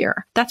box gets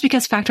here. That's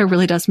because Factor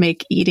really does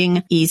make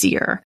eating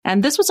easier.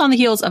 And this was on the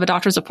heels of a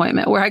doctor's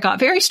appointment where I got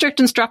very strict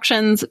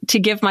instructions to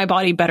give my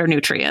body better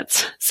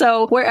nutrients.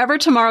 So wherever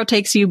tomorrow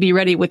takes you, be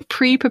ready with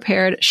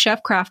pre-prepared,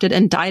 chef-crafted,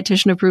 and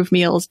dietitian-approved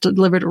meals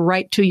delivered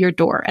right to your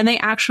door. And they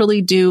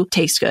actually do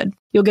taste good.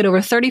 You'll get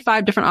over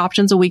 35 different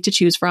options a week to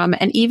choose from.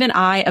 And even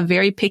I, a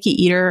very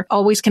picky eater,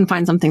 always can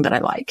find something that I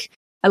like.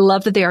 I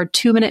love that they are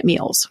 2-minute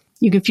meals.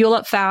 You can fuel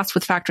up fast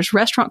with Factor's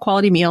restaurant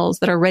quality meals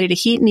that are ready to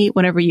heat and eat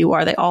whenever you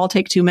are. They all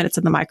take 2 minutes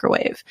in the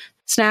microwave.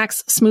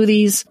 Snacks,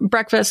 smoothies,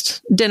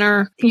 breakfast,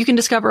 dinner. You can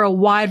discover a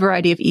wide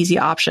variety of easy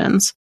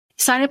options.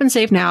 Sign up and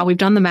save now. We've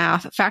done the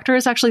math. Factor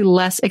is actually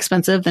less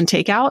expensive than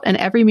takeout, and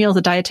every meal is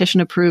a dietitian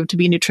approved to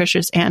be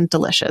nutritious and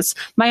delicious.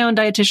 My own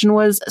dietitian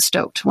was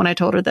stoked when I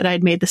told her that I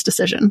had made this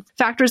decision.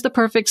 Factor is the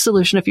perfect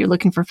solution if you're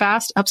looking for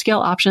fast,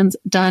 upscale options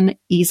done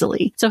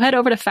easily. So head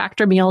over to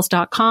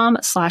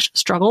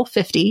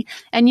factormeals.com/struggle50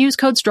 and use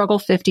code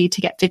struggle50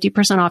 to get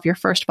 50% off your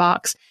first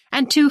box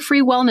and 2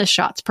 free wellness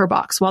shots per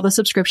box while the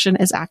subscription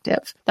is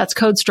active. That's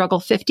code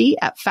struggle50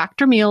 at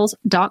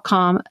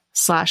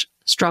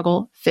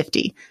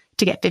factormeals.com/struggle50.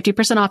 to get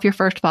 50% off your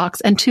first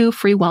box and 2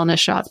 free wellness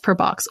shots per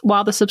box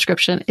while the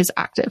subscription is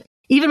active.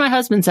 Even my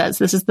husband says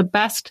this is the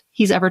best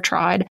he's ever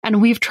tried,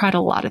 and we've tried a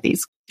lot of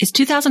these. Is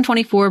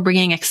 2024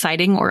 bringing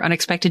exciting or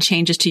unexpected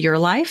changes to your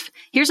life?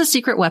 Here's a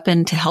secret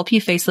weapon to help you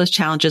face those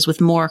challenges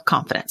with more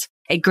confidence.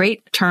 A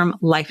great term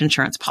life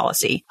insurance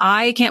policy.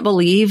 I can't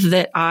believe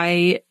that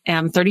I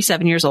am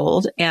 37 years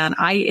old and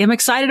I am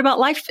excited about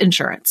life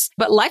insurance,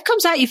 but life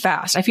comes at you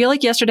fast. I feel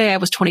like yesterday I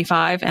was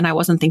 25 and I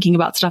wasn't thinking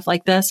about stuff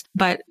like this.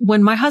 But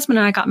when my husband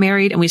and I got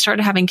married and we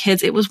started having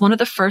kids, it was one of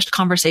the first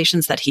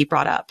conversations that he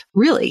brought up.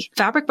 Really,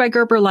 Fabric by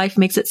Gerber Life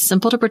makes it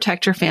simple to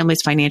protect your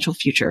family's financial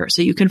future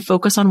so you can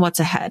focus on what's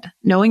ahead,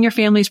 knowing your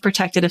family's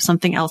protected if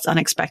something else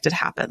unexpected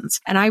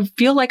happens. And I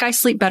feel like I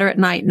sleep better at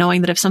night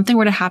knowing that if something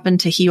were to happen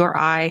to he or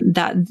I,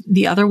 that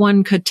the other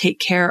one could take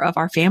care of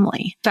our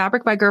family.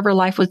 Fabric by Gerber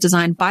Life was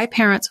designed by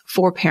parents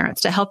for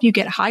parents to help you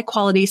get high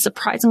quality,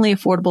 surprisingly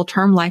affordable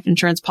term life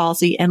insurance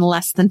policy in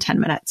less than 10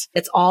 minutes.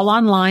 It's all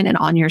online and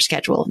on your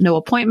schedule. No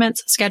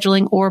appointments,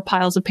 scheduling, or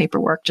piles of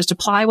paperwork. Just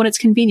apply when it's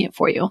convenient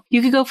for you.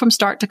 You could go from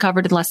start to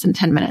covered in less than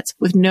 10 minutes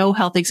with no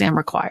health exam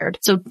required.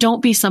 So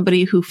don't be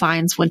somebody who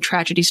finds when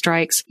tragedy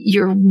strikes,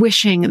 you're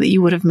wishing that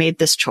you would have made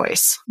this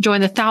choice.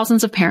 Join the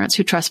thousands of parents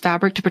who trust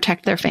Fabric to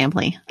protect their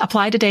family.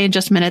 Apply today in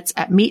just minutes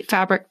at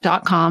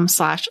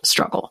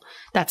meetfabric.com/struggle.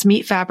 That's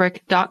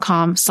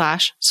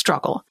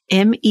meetfabric.com/struggle.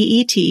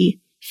 MEET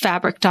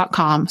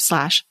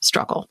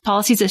fabric.com/struggle.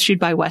 Policies issued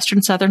by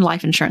Western Southern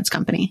Life Insurance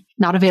Company.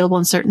 Not available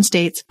in certain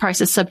states.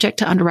 Prices subject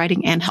to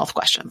underwriting and health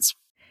questions.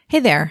 Hey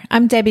there,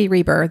 I'm Debbie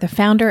Reber, the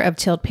founder of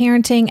Tilt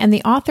Parenting and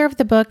the author of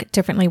the book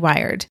Differently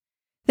Wired.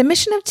 The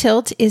mission of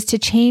Tilt is to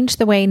change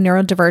the way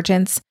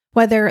neurodivergence,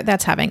 whether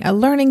that's having a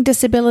learning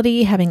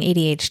disability, having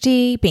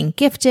ADHD, being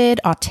gifted,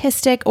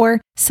 autistic,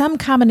 or some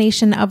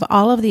combination of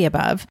all of the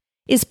above,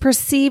 is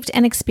perceived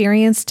and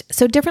experienced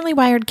so differently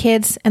wired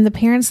kids and the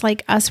parents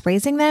like us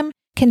raising them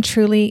can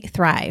truly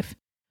thrive.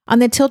 On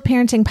the Tilt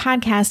Parenting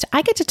podcast,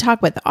 I get to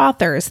talk with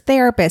authors,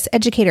 therapists,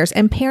 educators,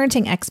 and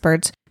parenting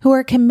experts who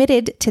are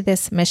committed to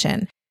this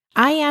mission.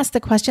 I ask the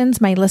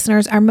questions my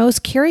listeners are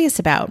most curious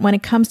about when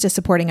it comes to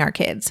supporting our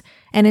kids.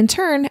 And in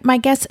turn, my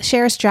guests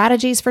share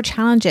strategies for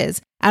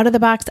challenges,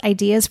 out-of-the-box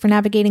ideas for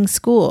navigating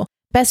school,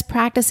 best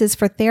practices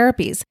for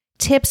therapies,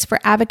 tips for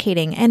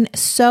advocating, and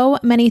so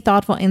many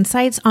thoughtful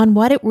insights on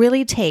what it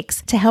really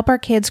takes to help our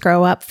kids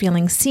grow up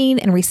feeling seen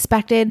and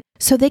respected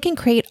so they can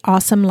create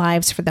awesome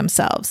lives for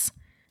themselves.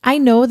 I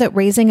know that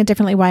raising a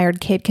differently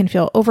wired kid can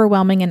feel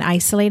overwhelming and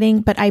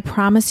isolating, but I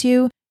promise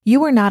you,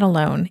 you are not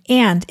alone,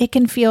 and it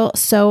can feel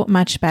so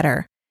much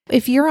better.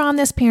 If you're on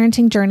this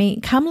parenting journey,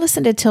 come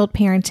listen to Tilt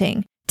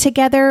Parenting.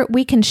 Together,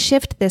 we can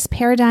shift this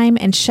paradigm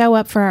and show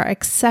up for our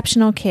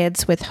exceptional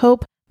kids with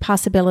hope,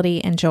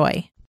 possibility, and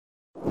joy.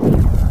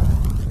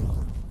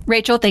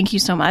 Rachel, thank you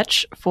so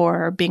much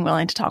for being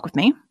willing to talk with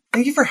me.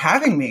 Thank you for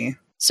having me.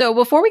 So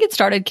before we get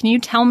started, can you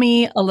tell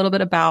me a little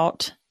bit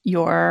about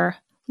your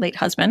late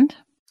husband?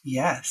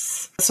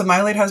 Yes. So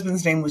my late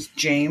husband's name was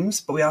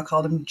James, but we all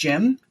called him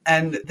Jim.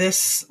 And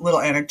this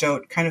little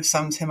anecdote kind of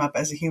sums him up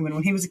as a human.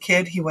 When he was a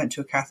kid, he went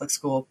to a Catholic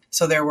school.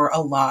 So there were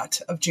a lot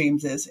of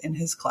Jameses in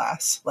his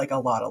class, like a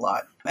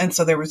lot. And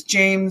so there was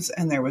James,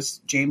 and there was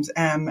James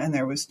M, and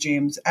there was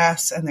James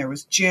S, and there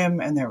was Jim,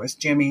 and there was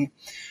Jimmy.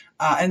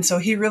 And so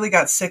he really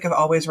got sick of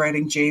always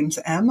writing James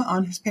M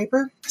on his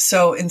paper.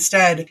 So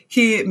instead,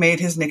 he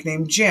made his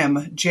nickname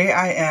Jim,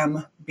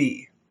 Jimb,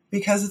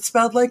 because it's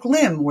spelled like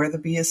limb, where the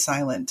B is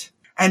silent.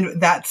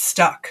 And that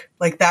stuck.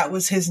 Like, that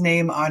was his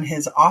name on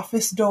his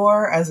office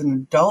door as an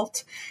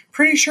adult.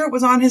 Pretty sure it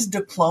was on his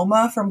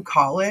diploma from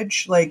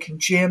college, like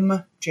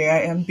Jim,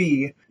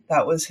 Jimb.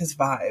 That was his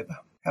vibe.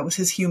 That was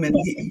his human.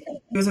 He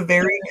was a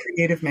very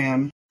creative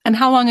man. And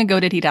how long ago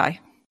did he die?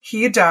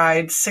 He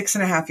died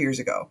 6.5 years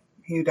ago.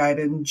 He died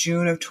in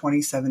June of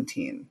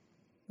 2017.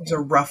 It was a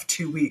rough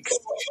 2 weeks.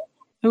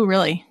 Oh,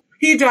 really?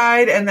 He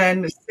died, and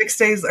then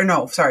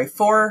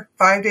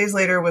 5 days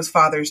later was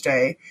Father's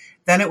Day.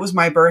 Then it was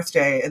my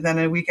birthday, and then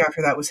a week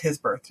after that was his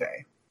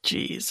birthday.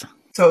 Jeez.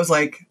 So it was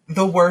like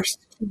the worst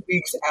 2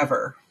 weeks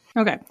ever.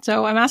 Okay,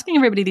 so I'm asking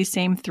everybody these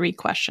same 3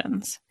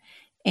 questions.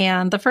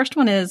 And the first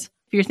one is,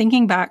 if you're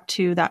thinking back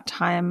to that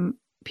time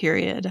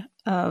period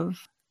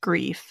of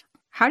grief,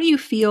 how do you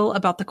feel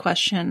about the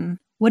question,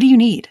 what do you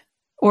need?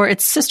 Or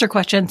its sister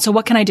question, so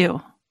what can I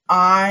do?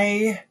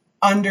 I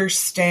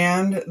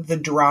understand the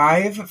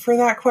drive for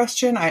that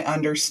question. I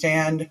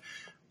understand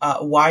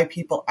why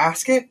people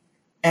ask it,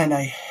 and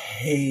I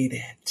hate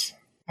it.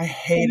 I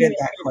hated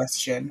that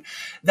question.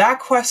 That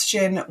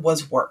question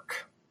was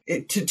work.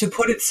 To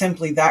put it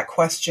simply, that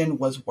question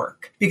was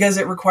work because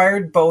it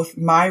required both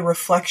my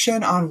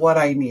reflection on what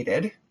I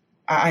needed.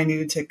 I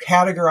needed to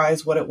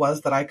categorize what it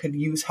was that I could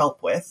use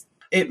help with.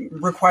 It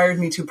required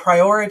me to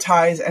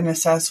prioritize and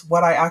assess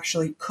what I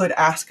actually could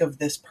ask of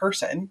this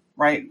person,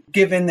 right?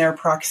 Given their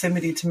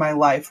proximity to my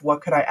life,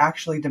 what could I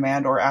actually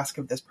demand or ask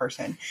of this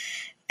person?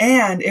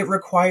 And it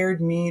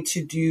required me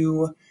to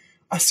do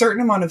a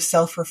certain amount of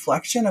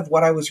self-reflection of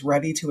what I was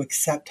ready to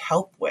accept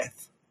help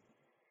with,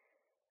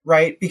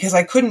 right? Because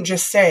I couldn't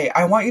just say,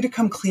 I want you to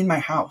come clean my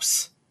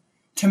house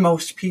to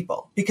most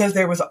people, because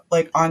there was,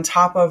 like, on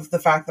top of the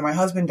fact that my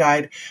husband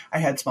died, I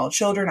had small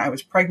children, I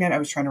was pregnant, I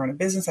was trying to run a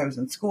business, I was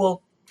in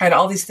school, I had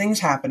all these things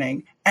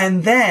happening.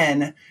 And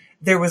then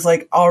there was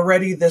like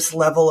already this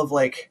level of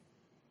like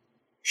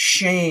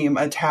shame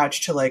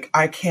attached to like,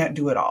 I can't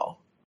do it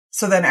all.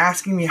 So then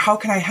asking me, how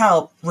can I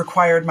help,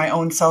 required my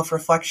own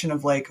self-reflection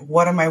of like,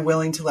 what am I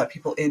willing to let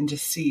people in to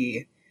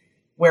see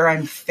where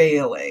I'm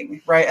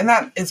failing, right? And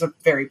that is a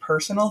very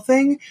personal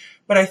thing,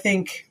 but I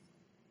think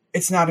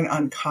it's not an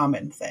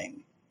uncommon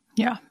thing.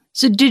 Yeah.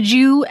 So did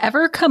you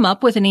ever come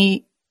up with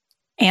any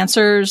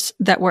answers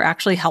that were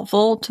actually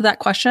helpful to that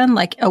question?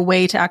 Like a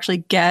way to actually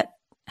get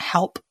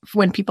help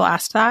when people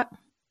asked that?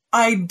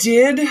 I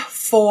did,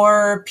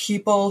 for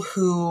people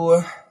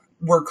who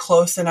were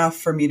close enough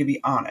for me to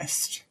be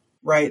honest,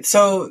 right?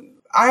 So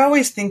I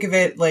always think of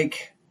it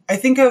like, I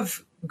think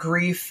of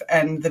grief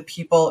and the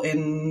people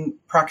in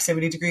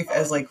proximity to grief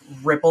as like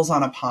ripples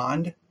on a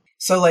pond.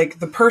 So like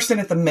the person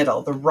at the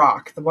middle, the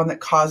rock, the one that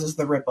causes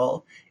the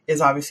ripple,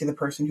 is obviously the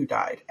person who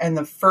died. And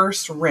the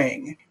first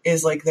ring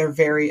is like their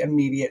very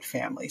immediate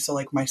family. So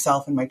like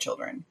myself and my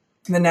children.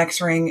 And the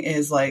next ring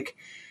is like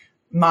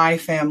my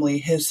family,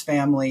 his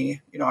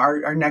family, you know,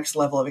 our next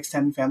level of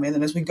extended family. And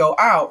then as we go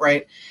out,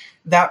 right,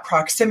 that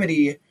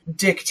proximity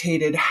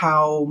dictated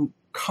how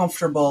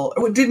comfortable,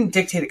 it didn't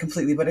dictate it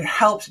completely, but it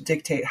helped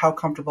dictate how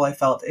comfortable I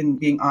felt in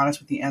being honest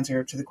with the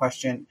answer to the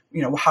question,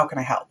 you know, how can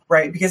I help,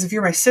 right? Because if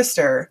you're my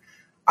sister,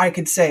 I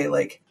could say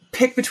like,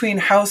 pick between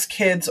house,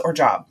 kids, or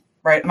job,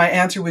 right? My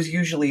answer was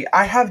usually,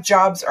 I have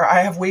jobs, or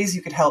I have ways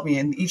you could help me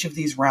in each of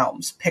these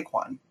realms. Pick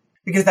one,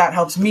 because that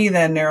helps me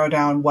then narrow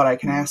down what I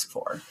can ask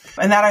for.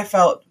 And that I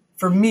felt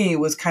for me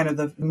was kind of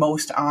the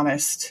most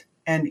honest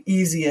and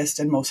easiest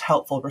and most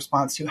helpful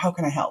response to how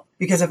can I help?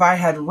 Because if I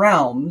had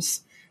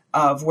realms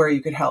of where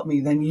you could help me,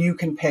 then you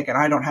can pick and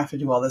I don't have to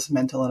do all this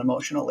mental and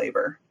emotional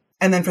labor.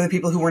 And then for the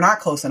people who were not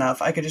close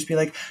enough, I could just be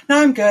like, no,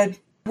 I'm good.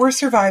 We're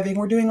surviving.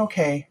 We're doing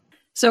okay.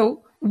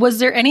 So was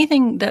there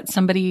anything that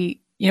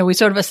somebody, you know, we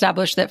sort of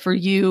established that for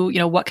you, you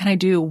know, what can I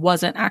do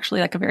wasn't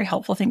actually like a very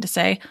helpful thing to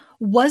say.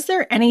 Was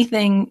there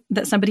anything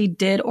that somebody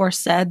did or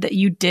said that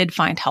you did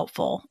find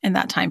helpful in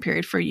that time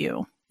period for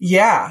you?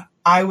 Yeah.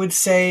 I would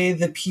say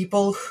the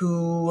people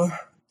who,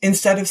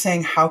 instead of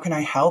saying, how can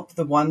I help?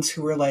 The ones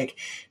who were like,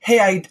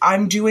 hey,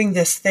 I'm doing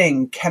this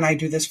thing. Can I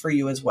do this for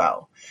you as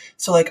well?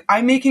 So like,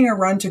 I'm making a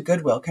run to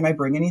Goodwill. Can I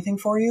bring anything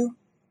for you?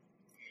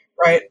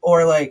 Right.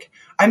 Or like,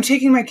 I'm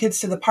taking my kids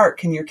to the park.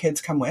 Can your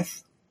kids come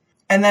with?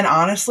 And then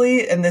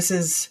honestly, and this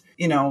is,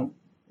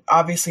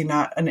 obviously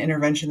not an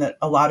intervention that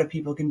a lot of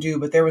people can do,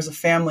 but there was a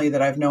family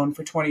that I've known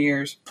for 20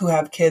 years who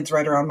have kids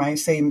right around the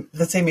same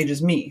age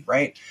as me,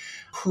 right?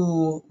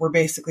 Who were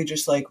basically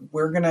just like,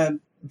 we're going to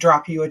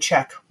drop you a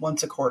check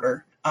once a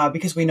quarter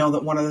because we know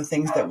that one of the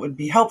things that would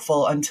be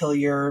helpful until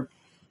your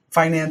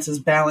finances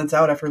balance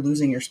out after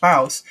losing your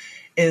spouse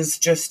is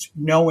just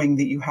knowing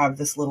that you have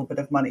this little bit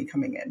of money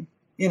coming in.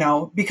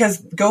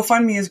 Because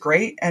GoFundMe is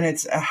great and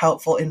it's a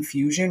helpful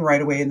infusion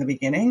right away in the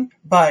beginning,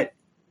 but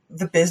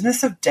the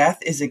business of death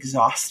is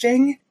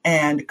exhausting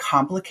and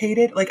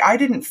complicated. Like I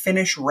didn't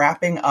finish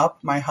wrapping up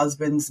my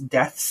husband's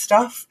death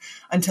stuff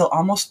until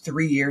almost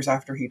 3 years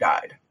after he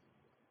died.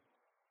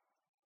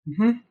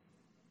 Mm-hmm.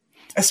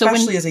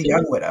 Especially as a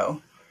young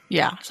widow.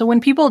 Yeah. So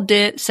when people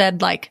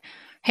said like,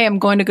 hey, I'm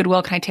going to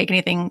Goodwill, can I take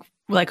anything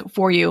like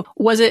for you?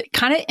 Was it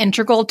kind of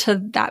integral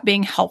to that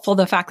being helpful?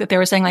 The fact that they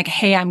were saying like,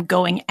 hey, I'm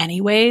going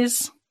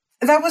anyways?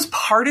 That was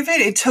part of it.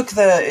 It took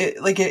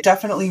it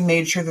definitely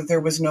made sure that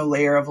there was no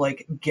layer of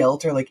like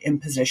guilt or like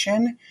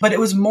imposition, but it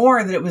was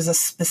more that it was a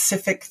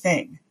specific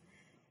thing,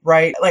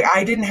 right? Like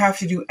I didn't have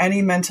to do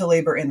any mental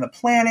labor in the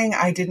planning.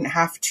 I didn't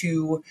have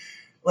to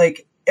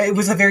it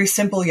was a very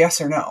simple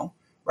yes or no,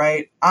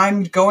 right?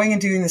 I'm going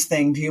and doing this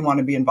thing. Do you want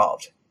to be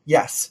involved?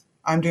 Yes.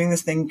 I'm doing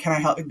this thing. Can I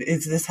help?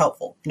 Is this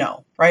helpful?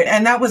 No. Right.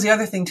 And that was the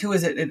other thing too,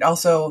 is it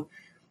also,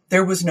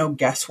 there was no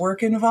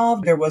guesswork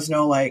involved. There was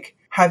no like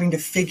having to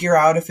figure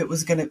out if it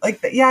was going to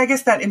I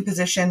guess that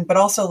imposition, but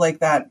also like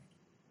that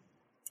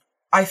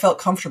I felt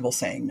comfortable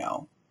saying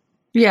no.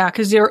 Yeah.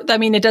 Cause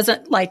it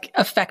doesn't like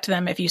affect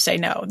them if you say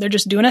no. They're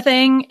just doing a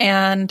thing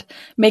and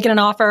making an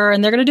offer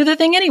and they're going to do the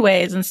thing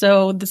anyways. And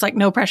so there's like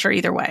no pressure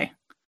either way.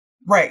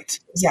 Right.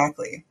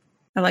 Exactly.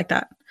 I like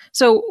that.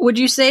 So would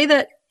you say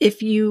that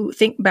if you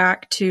think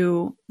back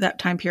to that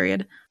time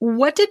period,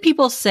 what did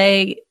people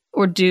say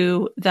or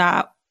do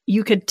that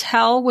you could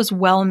tell was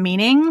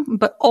well-meaning,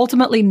 but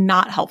ultimately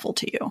not helpful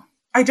to you?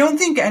 I don't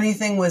think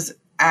anything was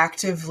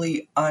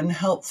actively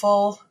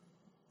unhelpful.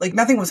 Like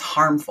nothing was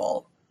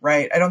harmful,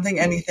 right? I don't think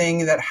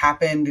anything that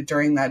happened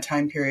during that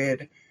time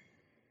period,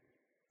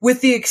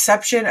 with the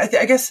exception, I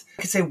guess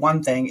I could say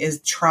one thing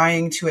is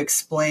trying to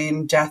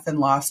explain death and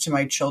loss to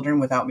my children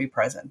without me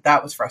present.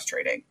 That was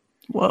frustrating.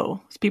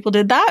 Whoa. People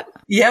did that?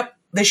 Yep,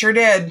 they sure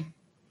did.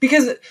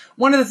 Because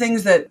one of the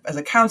things that as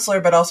a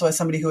counselor, but also as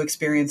somebody who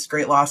experienced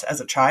great loss as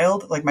a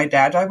child, like my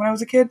dad died when I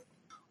was a kid,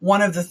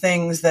 one of the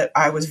things that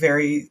I was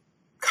very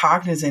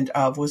cognizant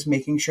of was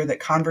making sure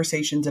that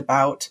conversations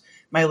about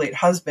my late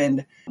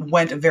husband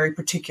went a very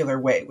particular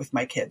way with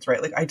my kids,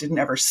 right? Like I didn't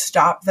ever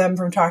stop them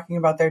from talking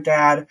about their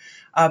dad,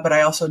 but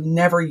I also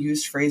never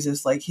used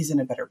phrases like he's in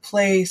a better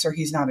place or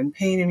he's not in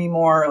pain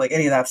anymore, like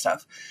any of that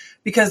stuff.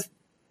 Because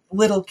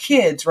little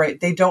kids,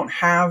 right, they don't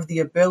have the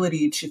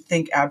ability to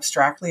think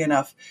abstractly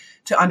enough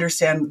to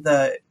understand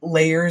the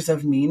layers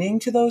of meaning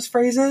to those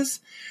phrases.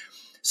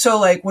 So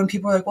like when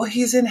people are like, well,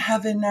 he's in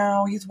heaven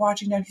now, he's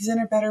watching down, he's in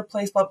a better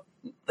place, but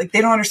like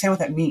they don't understand what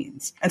that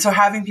means. And so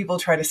having people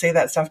try to say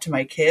that stuff to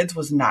my kids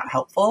was not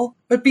helpful.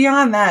 But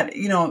beyond that,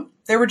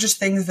 there were just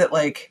things that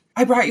like,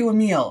 I brought you a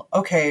meal.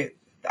 Okay,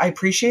 I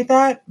appreciate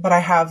that, but I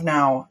have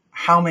now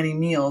how many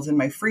meals in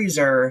my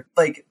freezer?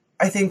 Like,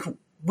 I think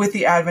with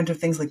the advent of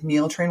things like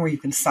Meal Train, where you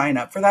can sign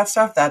up for that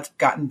stuff, that's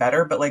gotten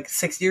better. But like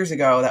 6 years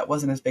ago, that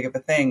wasn't as big of a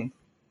thing.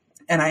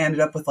 And I ended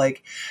up with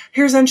like,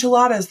 here's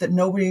enchiladas that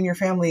nobody in your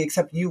family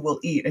except you will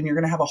eat. And you're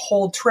going to have a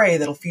whole tray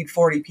that'll feed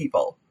 40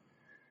 people.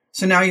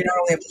 So now you not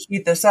only have to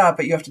heat this up,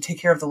 but you have to take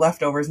care of the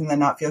leftovers and then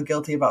not feel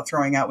guilty about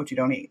throwing out what you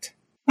don't eat.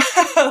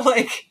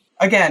 Like,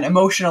 again,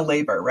 emotional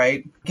labor,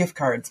 right? Gift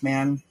cards,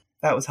 man.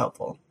 That was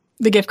helpful.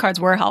 The gift cards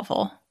were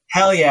helpful.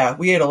 Hell yeah.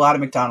 We ate a lot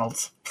of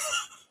McDonald's.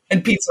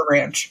 And Pizza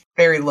Ranch.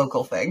 Very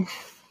local thing.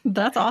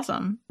 That's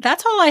awesome.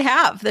 That's all I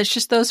have. There's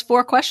just those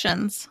 4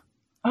 questions.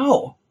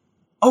 Oh,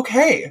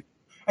 okay.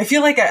 I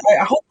feel like I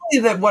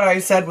hopefully that what I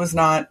said was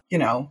not,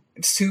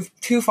 it's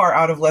too far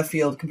out of left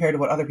field compared to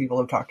what other people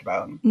have talked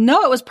about.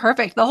 No, it was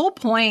perfect. The whole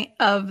point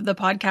of the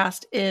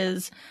podcast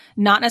is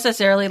not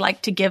necessarily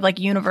like to give like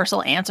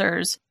universal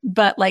answers,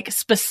 but like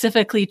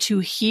specifically to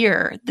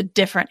hear the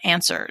different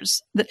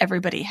answers that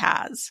everybody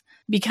has.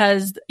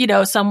 Because,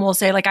 some will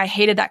say like, I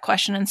hated that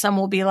question. And some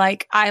will be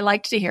like, I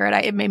liked to hear it.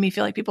 It made me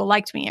feel like people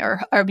liked me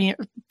or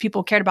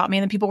people cared about me.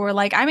 And then people were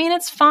like,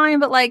 it's fine.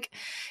 But like,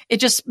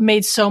 it just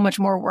made so much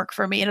more work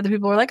for me. And other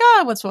people were like,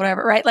 what's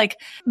whatever. Right. Like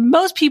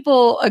most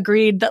people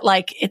agreed that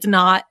like, it's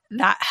not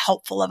that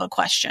helpful of a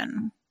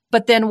question.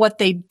 But then what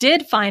they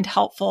did find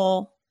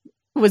helpful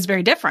was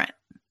very different.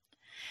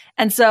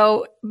 And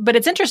so, but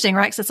it's interesting,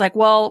 right? Because it's like,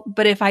 well,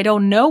 but if I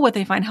don't know what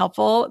they find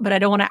helpful, but I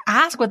don't want to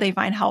ask what they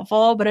find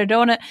helpful, but I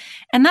don't want to,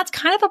 and that's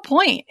kind of the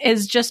point,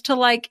 is just to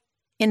like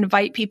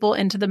invite people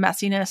into the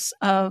messiness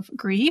of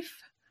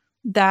grief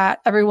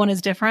that everyone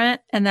is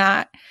different and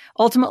that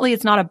ultimately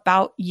it's not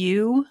about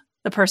you,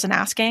 the person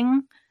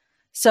asking.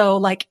 So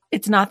like,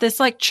 it's not this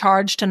like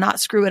charge to not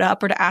screw it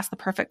up or to ask the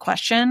perfect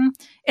question.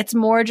 It's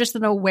more just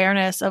an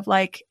awareness of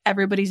like,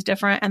 everybody's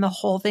different and the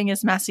whole thing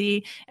is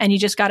messy and you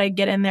just got to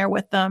get in there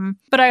with them.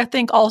 But I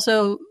think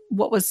also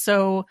what was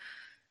so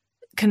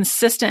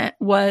consistent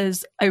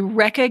was a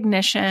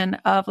recognition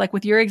of like,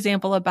 with your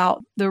example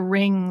about the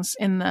rings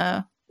in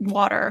the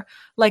water,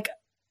 like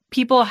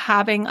people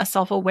having a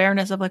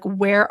self-awareness of like,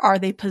 where are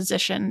they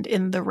positioned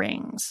in the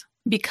rings?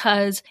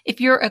 Because if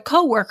you're a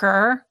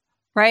coworker,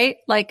 right?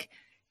 Like,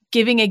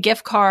 giving a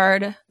gift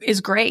card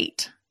is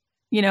great.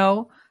 You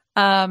know,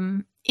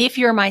 if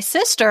you're my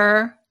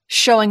sister,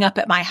 showing up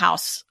at my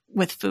house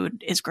with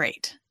food is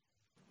great.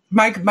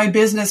 My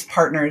business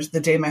partners,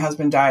 the day my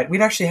husband died,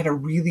 we'd actually had a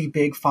really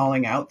big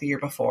falling out the year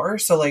before.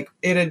 So like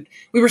we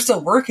were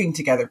still working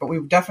together, but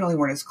we definitely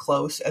weren't as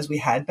close as we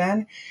had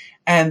been.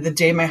 And the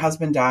day my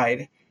husband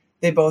died,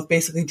 they both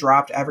basically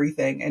dropped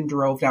everything and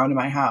drove down to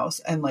my house.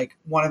 And like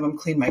one of them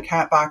cleaned my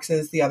cat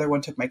boxes. The other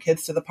one took my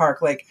kids to the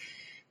park. Like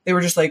they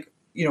were just like,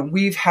 you know,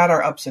 we've had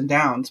our ups and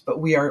downs,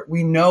 but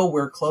we know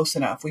we're close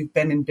enough. We've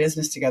been in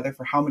business together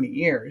for how many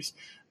years?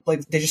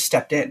 Like they just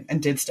stepped in and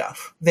did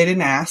stuff. They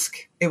didn't ask.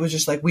 It was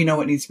just like, we know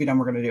what needs to be done.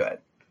 We're going to do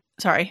it.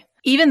 Sorry.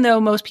 Even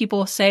though most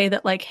people say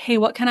that like, hey,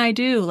 what can I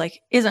do?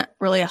 Like, isn't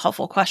really a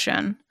helpful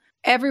question.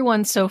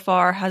 Everyone so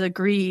far has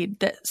agreed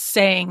that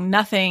saying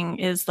nothing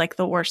is like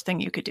the worst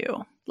thing you could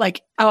do.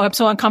 Like, oh, I'm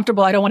so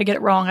uncomfortable. I don't want to get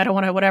it wrong. I don't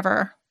want to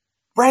whatever.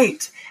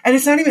 Right. And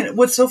it's not even,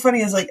 what's so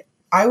funny is like,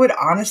 I would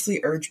honestly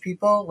urge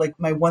people, like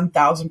my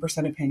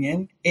 1000%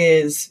 opinion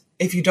is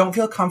if you don't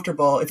feel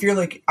comfortable, if you're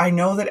like, I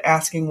know that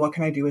asking what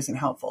can I do isn't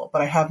helpful,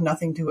 but I have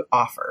nothing to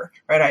offer,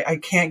 right? I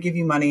can't give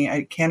you money.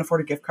 I can't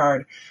afford a gift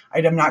card.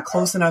 I'm not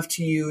close enough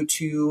to you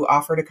to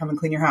offer to come and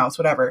clean your house,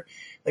 whatever.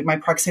 Like my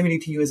proximity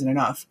to you isn't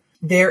enough.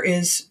 There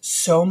is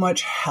so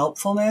much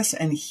helpfulness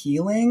and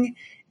healing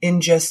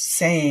in just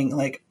saying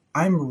like,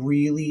 I'm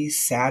really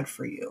sad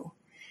for you.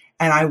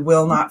 And I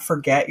will not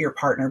forget your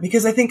partner,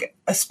 because I think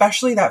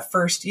especially that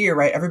first year,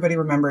 right? Everybody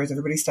remembers,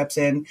 everybody steps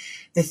in,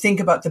 they think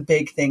about the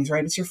big things,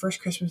 right? It's your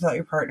first Christmas without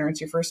your partner. It's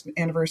your first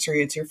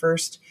anniversary. It's your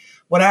first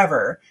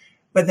whatever.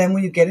 But then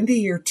when you get into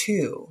year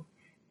 2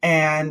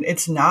 and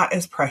it's not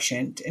as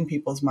prescient in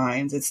people's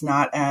minds, it's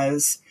not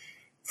as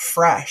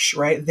fresh,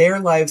 right? Their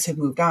lives have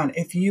moved on.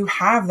 If you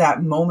have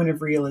that moment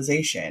of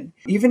realization,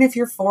 even if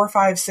you're 4,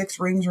 5, 6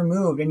 rings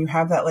removed and you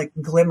have that like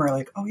glimmer,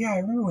 like, oh yeah, I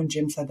remember when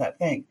Jim said that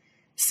thing.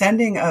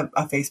 Sending a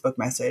Facebook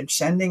message,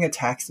 sending a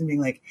text and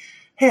being like,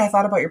 hey, I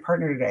thought about your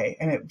partner today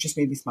and it just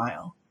made me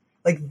smile.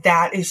 Like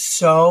that is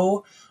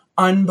so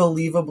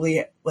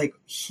unbelievably like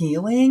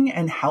healing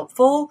and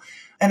helpful.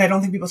 And I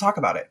don't think people talk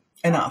about it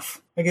enough.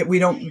 Like we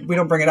don't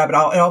bring it up at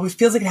all. It always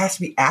feels like it has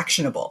to be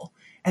actionable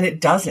and it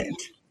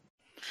doesn't.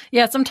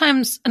 Yeah,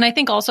 sometimes. And I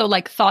think also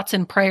like thoughts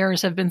and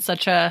prayers have been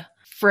such a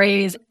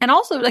phrase, and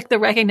also like the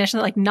recognition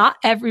that like not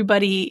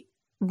everybody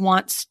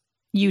wants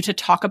you to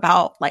talk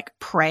about like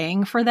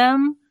praying for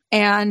them.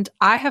 And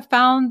I have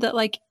found that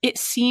like it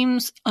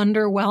seems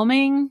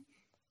underwhelming,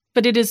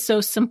 but it is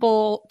so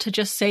simple to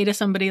just say to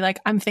somebody like,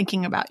 I'm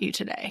thinking about you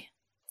today.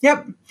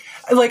 Yep.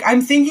 Like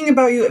I'm thinking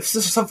about you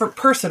so for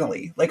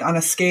personally, like on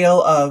a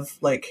scale of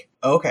like,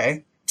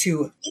 okay,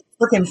 to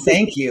freaking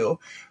thank you,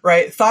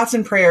 right? Thoughts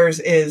and prayers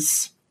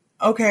is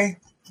okay,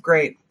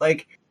 great.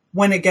 Like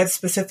when it gets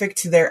specific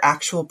to their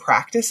actual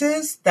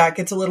practices, that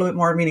gets a little bit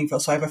more meaningful.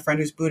 So I have a friend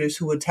who's Buddhist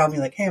who would tell me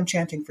like, hey, I'm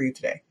chanting for you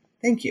today.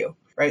 Thank you.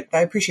 Right. I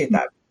appreciate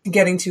that.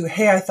 Getting to,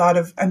 hey,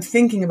 I'm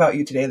thinking about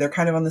you today. They're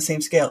kind of on the same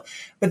scale.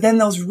 But then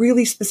those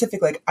really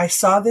specific, like I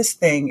saw this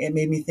thing. It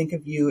made me think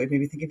of you. It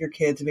made me think of your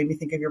kids. It made me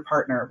think of your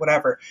partner,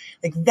 whatever.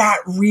 Like that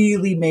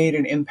really made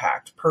an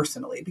impact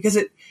personally because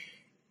it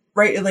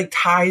like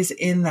ties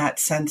in that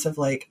sense of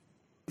like,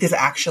 this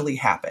actually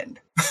happened,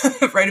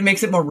 right? It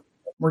makes it more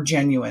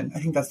genuine. I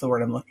think that's the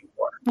word I'm looking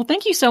for. Well,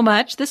 thank you so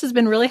much. This has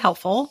been really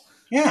helpful.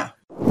 Yeah.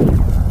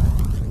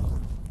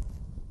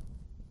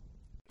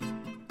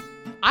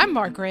 I'm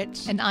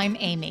Margaret. And I'm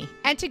Amy.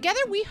 And together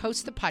we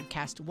host the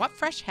podcast, What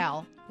Fresh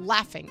Hell?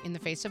 Laughing in the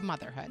Face of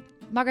Motherhood.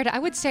 Margaret, I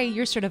would say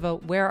you're sort of a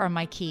where are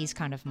my keys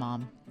kind of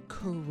mom.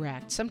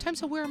 Correct.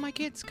 Sometimes a where are my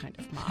kids kind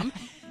of mom.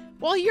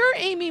 Well, you're,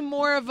 Amy,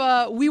 more of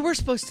a we were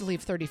supposed to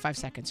leave 35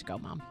 seconds ago,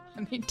 mom.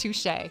 I mean,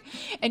 touche.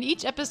 In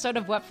each episode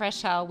of What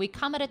Fresh Hell, we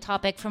come at a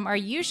topic from our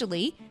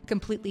usually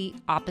completely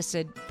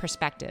opposite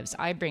perspectives.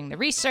 I bring the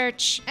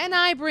research. And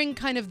I bring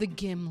kind of the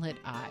gimlet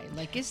eye.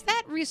 Like, is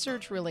that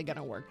research really going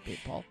to work,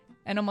 people?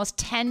 And almost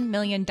 10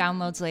 million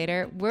downloads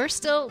later, we're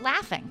still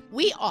laughing.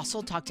 We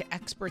also talk to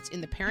experts in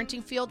the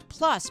parenting field,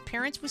 plus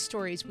parents with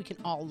stories we can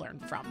all learn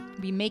from.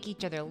 We make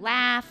each other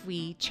laugh,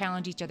 we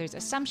challenge each other's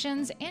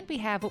assumptions, and we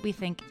have what we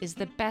think is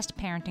the best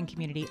parenting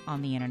community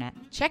on the internet.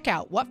 Check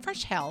out What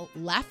Fresh Hell?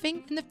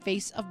 Laughing in the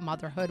Face of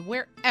Motherhood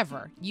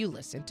wherever you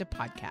listen to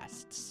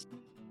podcasts.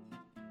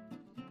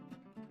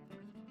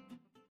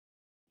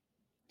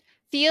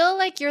 Feel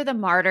like you're the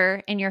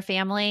martyr in your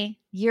family?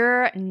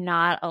 You're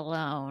not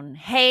alone.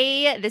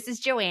 Hey, this is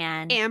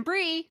Joanne. And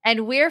Bree.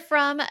 And we're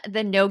from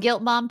the No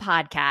Guilt Mom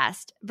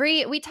podcast.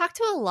 Bree, we talk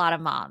to a lot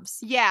of moms.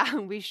 Yeah,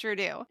 we sure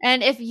do.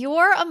 And if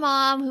you're a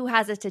mom who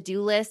has a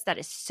to-do list that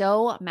is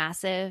so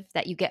massive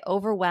that you get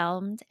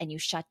overwhelmed and you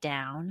shut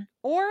down,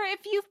 or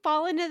if you've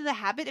fallen into the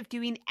habit of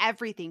doing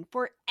everything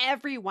for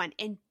everyone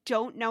and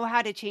don't know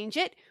how to change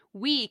it,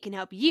 we can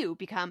help you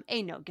become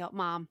a no-guilt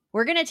mom.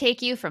 we're going to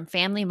take you from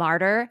family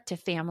martyr to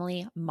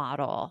family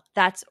model.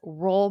 That's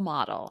role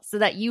model, so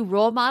that you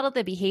role model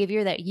the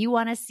behavior that you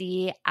want to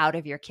see out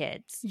of your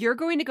kids. You're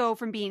going to go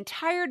from being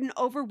tired and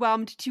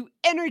overwhelmed to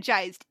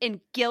energized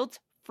and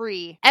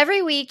guilt-free.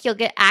 Every week, you'll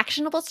get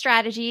actionable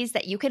strategies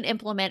that you can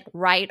implement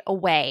right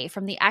away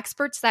from the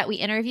experts that we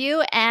interview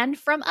and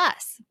from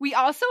us. We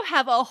also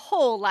have a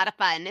whole lot of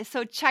fun,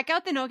 so check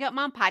out the No Guilt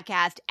Mom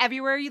podcast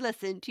everywhere you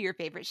listen to your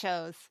favorite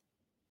shows.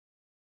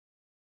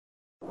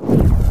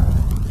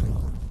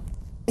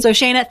 So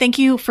Shayna, thank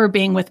you for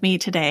being with me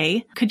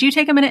today. Could you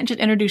take a minute and just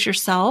introduce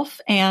yourself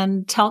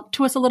and talk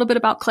to us a little bit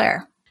about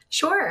Claire?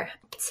 Sure.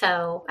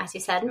 So, as you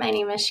said, my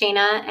name is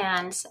Shayna,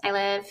 and I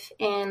live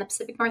in the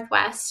Pacific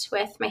Northwest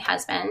with my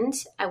husband.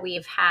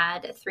 We've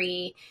had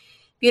 3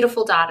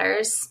 beautiful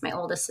daughters. My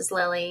oldest is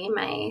Lily,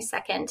 my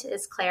second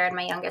is Claire, and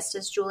my youngest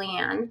is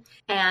Julianne.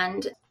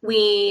 And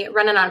we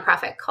run a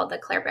nonprofit called the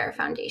Claire Bear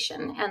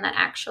Foundation, and that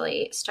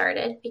actually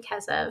started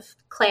because of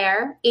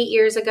Claire. 8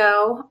 years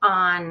ago,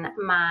 on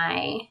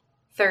my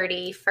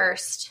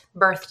 31st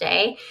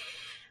birthday,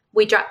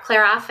 we dropped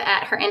Claire off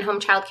at her in-home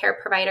childcare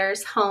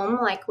provider's home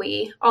like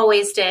we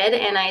always did,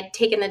 and I'd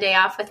taken the day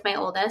off with my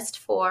oldest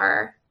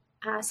for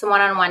some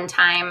one-on-one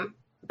time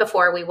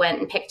before we went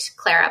and picked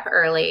Claire up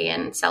early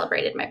and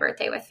celebrated my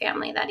birthday with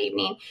family that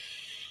evening.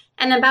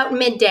 And about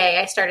midday,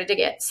 I started to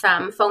get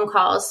some phone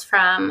calls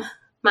from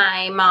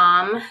my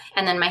mom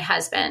and then my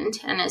husband.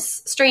 And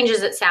as strange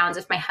as it sounds,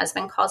 if my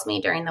husband calls me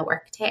during the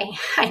workday,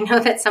 I know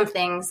that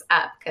something's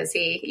up because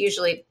he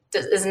usually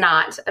is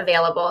not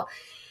available.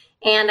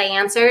 And I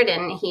answered,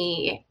 and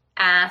he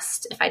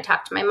asked if I'd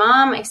talked to my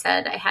mom. I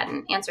said I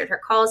hadn't answered her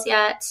calls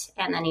yet.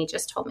 And then he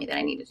just told me that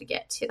I needed to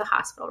get to the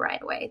hospital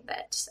right away,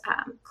 that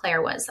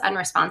Claire was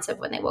unresponsive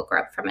when they woke her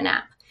up from a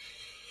nap.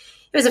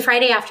 It was a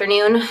Friday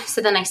afternoon. So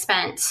then I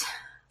spent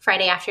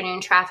Friday afternoon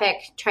traffic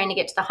trying to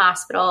get to the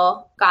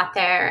hospital, got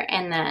there,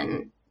 and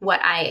then what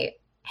I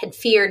had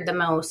feared the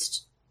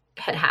most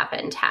had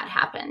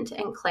happened.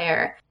 And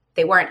Claire,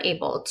 they weren't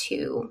able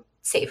to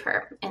save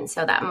her. And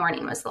so that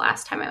morning was the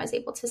last time I was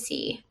able to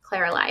see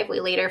Claire alive. We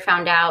later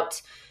found out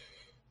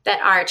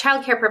that our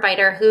childcare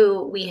provider,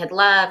 who we had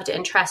loved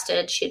and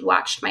trusted, she'd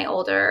watched my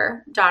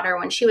older daughter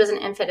when she was an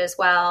infant as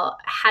well,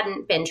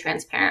 hadn't been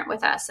transparent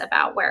with us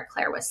about where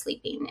Claire was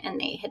sleeping.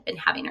 And they had been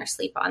having her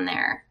sleep on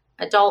their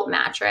adult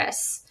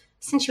mattress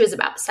since she was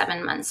about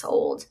 7 months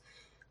old,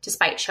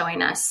 despite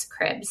showing us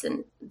cribs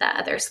and the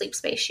other sleep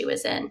space she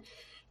was in.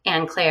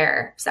 And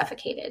Claire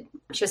suffocated.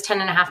 She was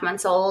 10 and a half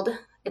months old.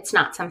 It's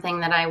not something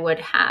that I would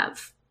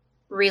have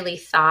really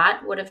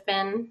thought would have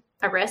been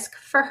a risk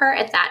for her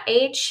at that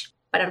age.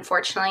 But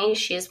unfortunately,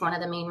 she is one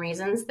of the main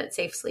reasons that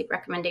safe sleep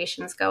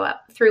recommendations go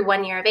up through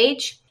 1 year of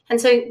age. And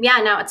so, yeah,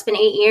 now it's been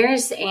 8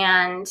 years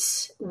and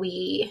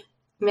we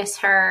miss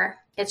her.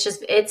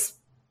 It's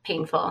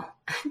painful.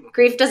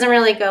 Grief doesn't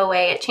really go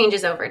away. It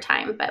changes over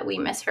time, but we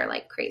miss her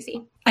like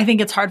crazy. I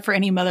think it's hard for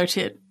any mother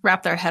to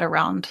wrap their head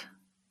around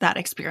that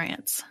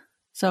experience.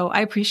 So I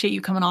appreciate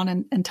you coming on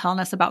and telling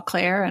us about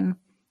Claire and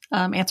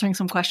answering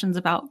some questions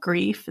about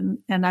grief.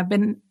 And I've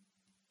been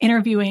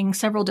interviewing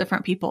several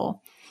different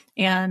people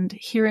and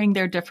hearing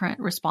their different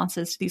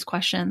responses to these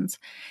questions.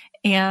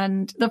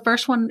 And the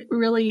first one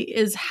really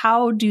is,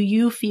 how do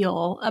you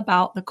feel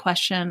about the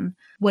question,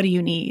 what do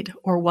you need,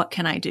 or what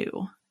can I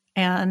do?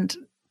 And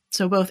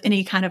so both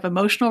any kind of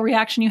emotional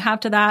reaction you have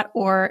to that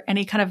or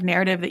any kind of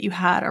narrative that you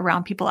had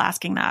around people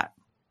asking that.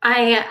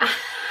 I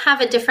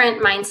have a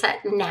different mindset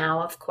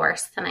now, of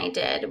course, than I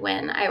did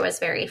when I was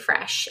very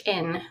fresh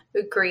in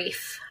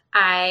grief.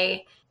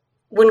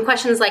 When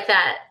questions like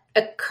that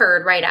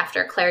occurred right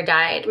after Claire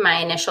died, my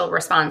initial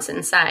response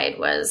inside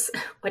was,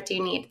 what do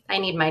you need? I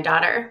need my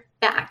daughter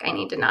back. I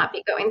need to not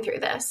be going through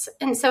this.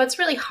 And so it's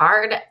really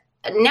hard.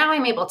 Now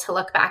I'm able to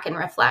look back and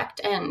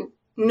reflect and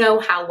know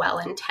how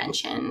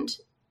well-intentioned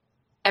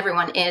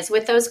everyone is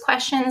with those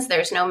questions.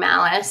 There's no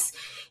malice.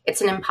 It's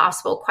an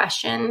impossible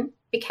question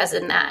because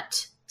in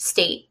that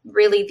state,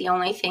 really the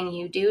only thing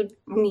you do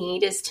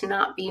need is to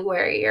not be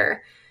where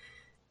you're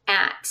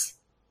at.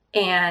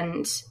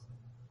 And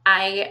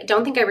I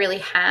don't think I really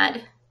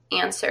had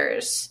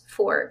answers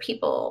for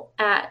people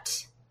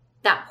at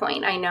that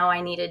point. I know I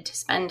needed to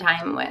spend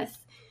time with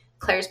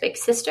Claire's big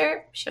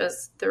sister. She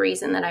was the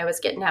reason that I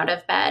was getting out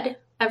of bed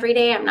every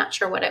day. I'm not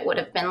sure what it would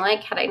have been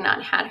like had I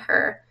not had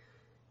her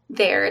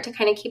there to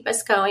kind of keep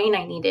us going.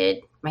 I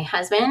needed my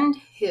husband,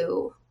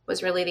 who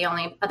was really the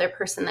only other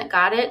person that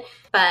got it.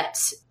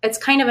 But it's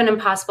kind of an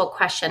impossible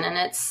question, and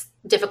it's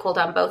difficult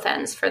on both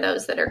ends for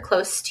those that are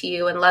close to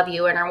you and love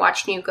you and are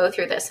watching you go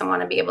through this and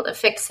want to be able to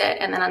fix it.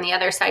 And then on the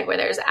other side where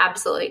there's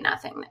absolutely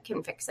nothing that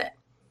can fix it.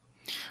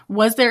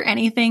 Was there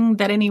anything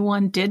that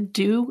anyone did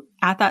do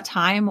at that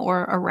time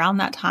or around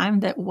that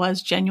time that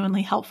was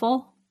genuinely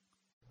helpful?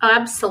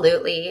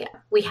 Absolutely.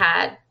 We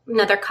had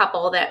another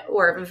couple that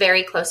were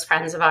very close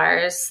friends of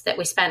ours that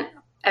we spent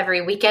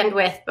every weekend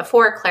with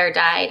before Claire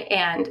died,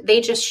 and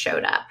they just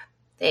showed up.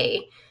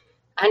 They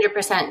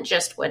 100%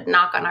 just would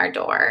knock on our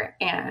door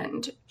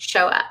and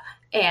show up.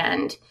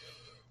 And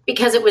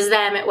because it was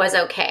them, it was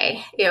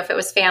okay. You know, if it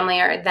was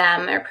family or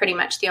them, they're pretty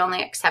much the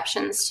only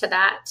exceptions to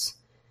that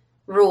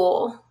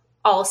rule.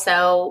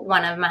 Also,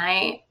 one of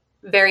my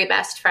very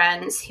best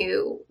friends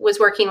who was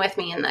working with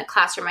me in the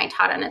classroom I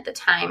taught in at the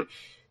time,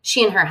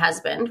 she and her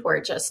husband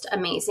were just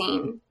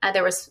amazing.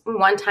 There was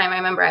one time I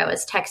remember I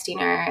was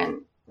texting her,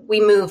 and we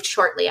moved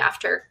shortly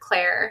after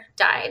Claire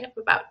died,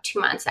 about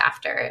 2 months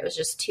after. It was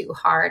just too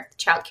hard. The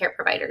child care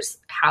provider's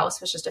house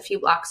was just a few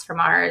blocks from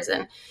ours.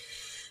 And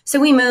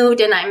so we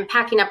moved, and I'm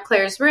packing up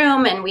Claire's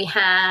room, and we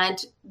had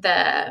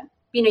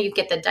you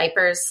get the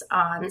diapers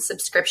on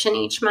subscription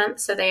each month.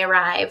 So they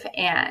arrive,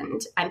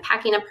 and I'm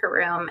packing up her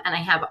room, and I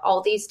have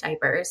all these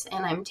diapers,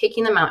 and I'm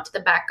taking them out to the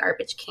back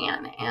garbage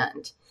can,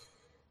 and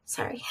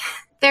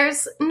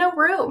there's no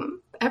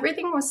room.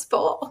 Everything was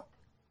full.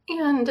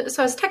 And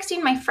so I was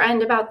texting my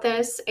friend about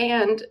this,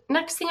 and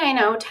next thing I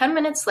know, 10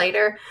 minutes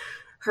later,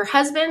 her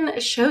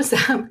husband shows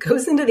up,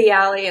 goes into the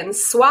alley, and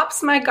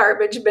swaps my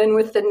garbage bin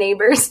with the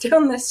neighbors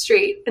down the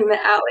street in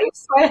the alley.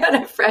 So I had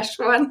a fresh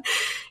one.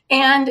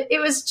 And it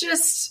was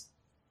just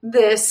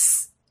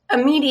this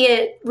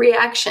immediate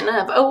reaction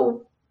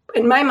of,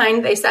 in my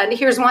mind, they said,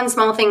 here's one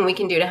small thing we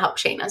can do to help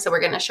Shayna, so we're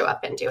going to show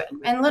up and do it.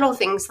 And little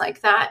things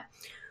like that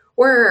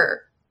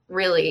were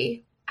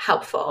really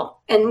helpful.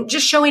 And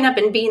just showing up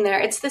and being there,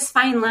 it's this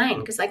fine line.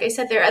 Because like I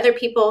said, there are other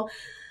people.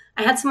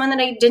 I had someone that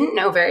I didn't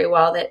know very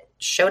well that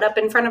showed up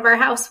in front of our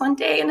house one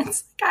day, and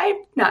it's like,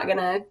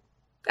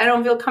 I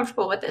don't feel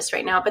comfortable with this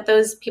right now. But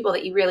those people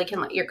that you really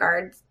can let your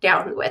guard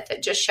down with,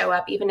 that just show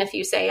up, even if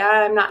you say,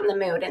 I'm not in the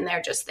mood, and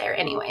they're just there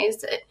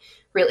anyways, it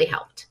really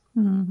helped.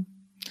 Mm-hmm.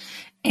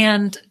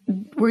 And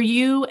were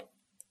you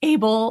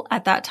able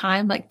at that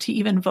time, to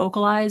even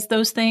vocalize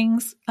those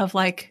things of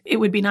it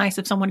would be nice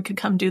if someone could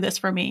come do this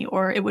for me,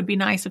 or it would be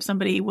nice if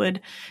somebody would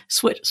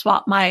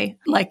swap my,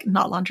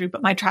 not laundry,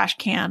 but my trash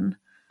can?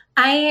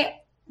 I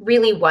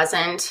really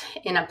wasn't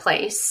in a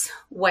place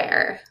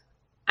where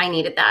I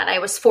needed that. I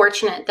was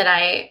fortunate that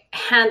I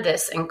had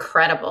this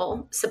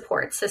incredible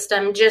support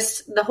system.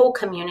 Just the whole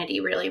community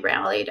really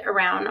rallied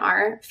around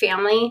our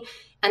family.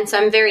 And so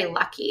I'm very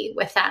lucky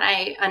with that.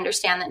 I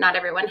understand that not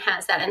everyone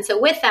has that. And so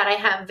with that, I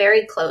have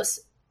very close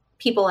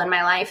people in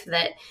my life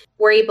that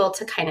were able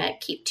to kind of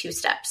keep 2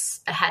 steps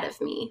ahead of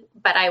me.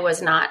 But I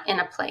was not in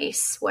a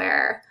place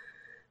where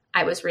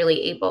I was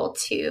really able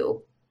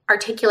to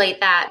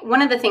articulate that.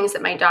 One of the things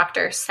that my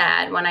doctor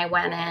said when I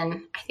went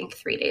in, I think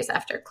 3 days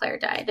after Claire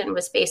died, and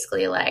was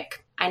basically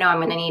like, I know I'm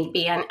going to need to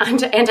be on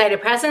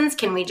antidepressants.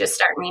 Can we just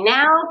start me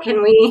now?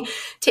 Can we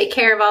take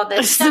care of all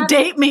this stuff?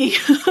 Sedate me.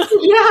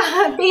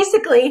 Yeah,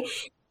 basically.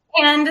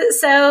 And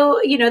so,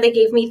 they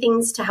gave me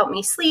things to help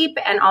me sleep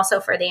and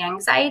also for the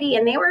anxiety.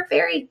 And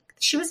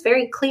she was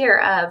very clear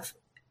of,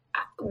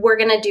 we're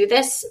going to do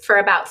this for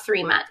about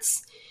 3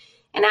 months.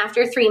 And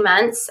after 3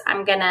 months,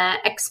 I'm going to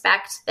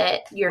expect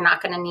that you're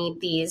not going to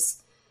need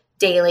these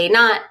daily,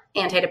 not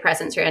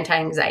antidepressants or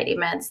anti-anxiety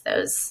meds.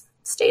 Those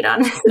stayed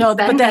on. No,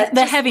 but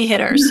the heavy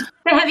hitters.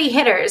 The heavy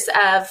hitters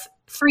of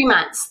 3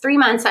 months. 3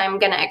 months, I'm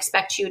going to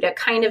expect you to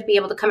kind of be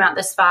able to come out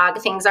this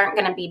fog. Things aren't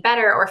going to be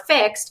better or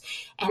fixed.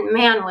 And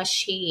man, was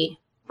she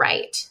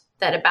right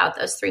that about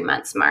those 3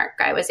 months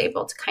mark, I was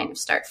able to kind of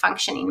start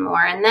functioning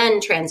more, and then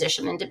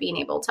transition into being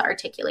able to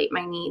articulate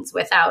my needs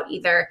without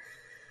either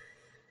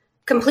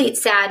complete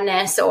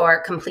sadness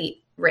or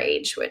complete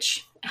rage,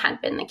 which had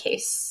been the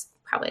case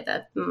probably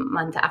the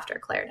month after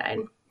Claire died.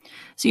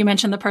 So you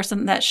mentioned the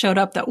person that showed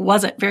up that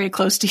wasn't very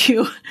close to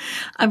you.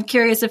 I'm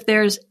curious if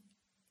there's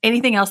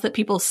anything else that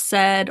people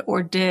said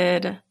or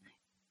did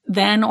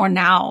then or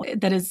now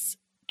that is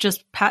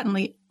just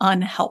patently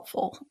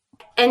unhelpful.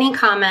 Any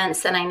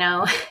comments, and I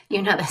know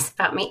you know this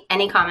about me,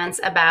 any comments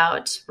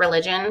about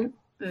religion,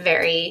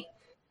 very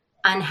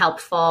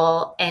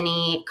unhelpful.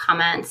 Any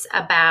comments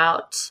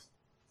about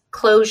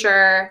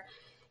closure,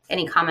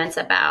 any comments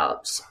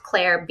about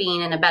Claire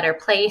being in a better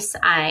place.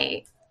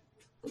 I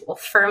will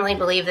firmly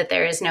believe that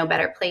there is no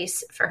better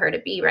place for her to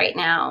be right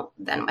now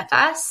than with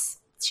us.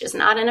 She's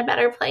not in a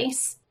better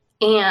place.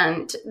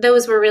 And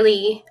those were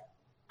really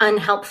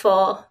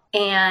unhelpful.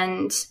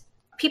 And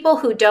people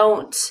who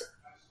don't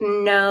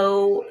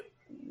know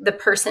the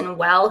person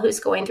well who's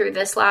going through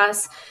this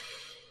loss,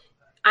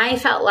 I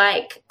felt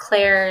like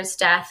Claire's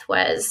death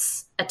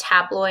was a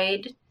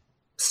tabloid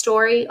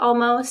story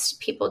almost.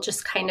 People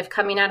just kind of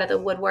coming out of the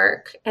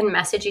woodwork and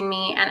messaging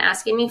me and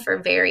asking me for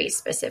very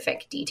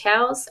specific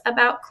details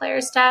about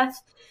Claire's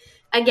death.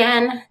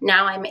 Again,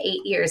 now I'm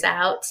 8 years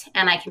out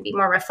and I can be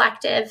more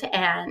reflective,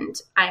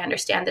 and I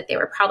understand that they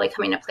were probably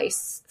coming to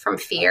place from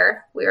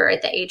fear. We were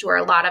at the age where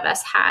a lot of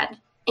us had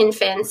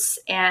infants,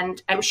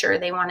 and I'm sure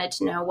they wanted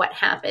to know what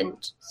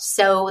happened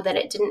so that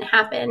it didn't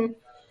happen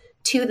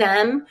to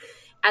them.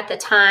 At the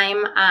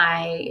time,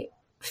 I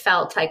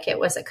felt like it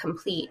was a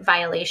complete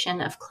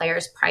violation of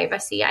Claire's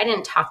privacy. I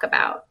didn't talk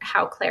about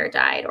how Claire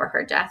died or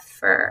her death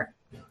for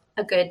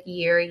a good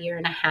year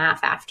and a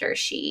half after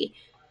she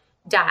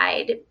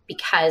died,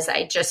 because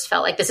I just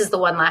felt like this is the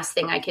one last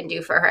thing I can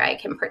do for her. I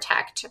can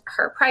protect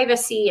her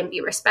privacy and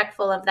be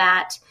respectful of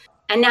that.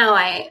 And now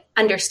I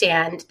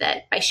understand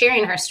that by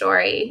sharing her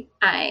story,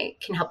 I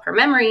can help her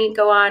memory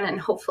go on and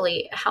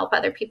hopefully help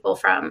other people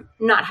from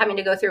not having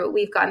to go through what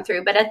we've gone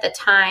through. But at the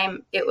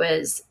time, it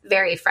was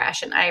very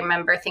fresh. And I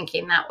remember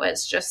thinking that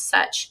was just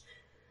such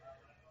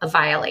a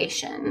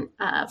violation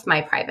of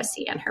my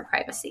privacy and her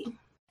privacy.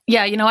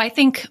 Yeah, I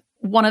think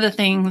one of the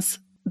things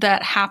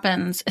that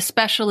happens,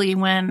 especially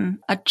when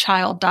a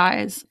child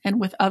dies and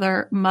with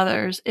other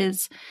mothers,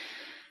 is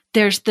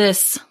there's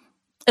this,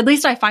 at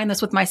least I find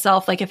this with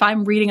myself, like if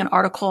I'm reading an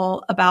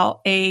article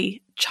about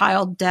a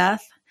child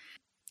death,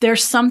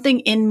 there's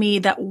something in me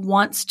that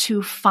wants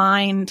to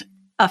find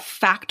a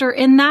factor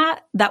in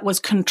that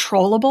was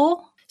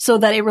controllable so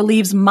that it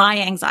relieves my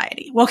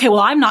anxiety. Well, okay, well,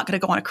 I'm not going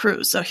to go on a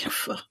cruise. So,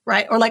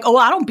 right. Or like, oh,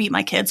 I don't beat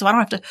my kids, so I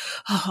don't have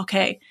to,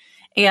 okay.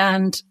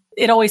 And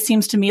it always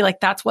seems to me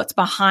like that's what's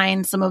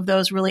behind some of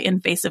those really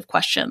invasive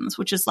questions,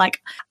 which is like,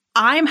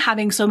 I'm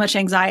having so much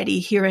anxiety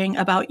hearing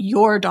about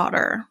your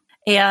daughter.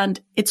 And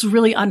it's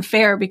really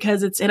unfair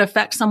because it's in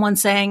effect someone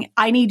saying,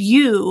 I need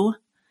you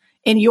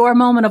in your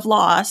moment of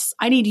loss.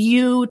 I need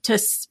you to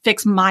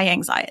fix my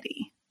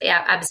anxiety.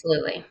 Yeah,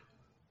 absolutely.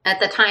 At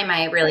the time,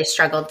 I really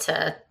struggled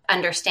to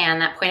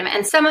understand that point.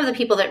 And some of the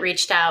people that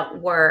reached out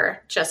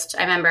were just,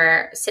 I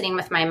remember sitting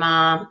with my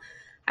mom.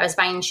 I was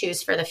buying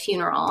shoes for the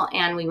funeral,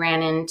 and we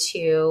ran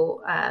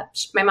into,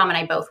 my mom and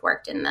I both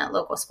worked in the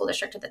local school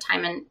district at the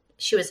time, and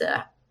she was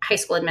a high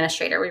school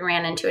administrator. We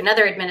ran into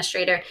another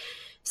administrator,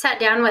 sat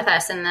down with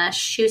us in the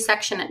shoe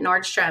section at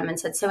Nordstrom and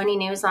said, so any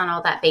news on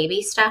all that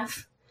baby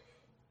stuff?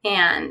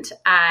 And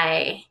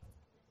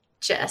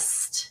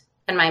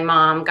and my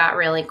mom got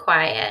really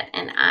quiet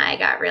and I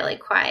got really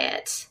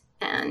quiet.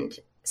 And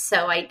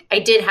so I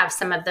did have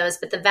some of those,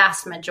 but the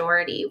vast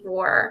majority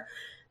were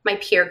my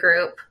peer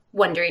group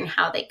wondering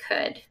how they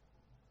could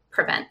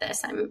prevent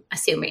this, I'm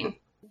assuming.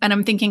 And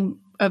I'm thinking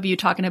of you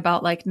talking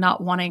about like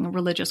not wanting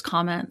religious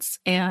comments.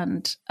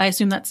 And I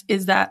assume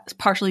is that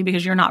partially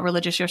because you're not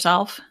religious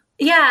yourself?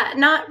 Yeah,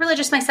 not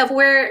religious myself.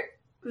 We're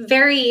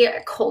very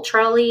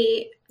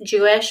culturally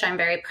Jewish. I'm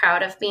very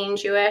proud of being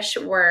Jewish.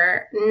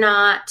 We're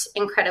not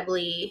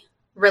incredibly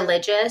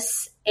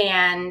religious.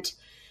 And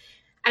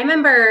I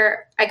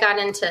remember I got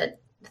into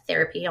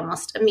therapy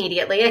almost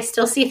immediately. I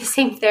still see the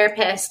same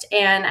therapist.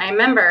 And I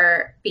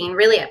remember being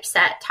really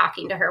upset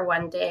talking to her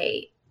one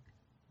day,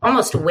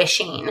 almost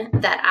wishing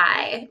that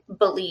I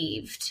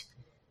believed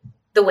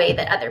the way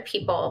that other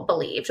people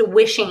believed,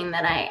 wishing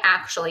that I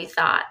actually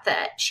thought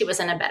that she was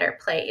in a better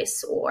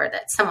place or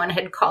that someone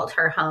had called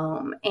her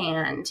home.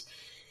 And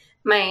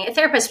my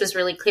therapist was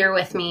really clear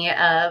with me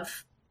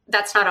of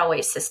that's not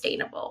always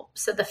sustainable.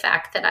 So the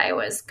fact that I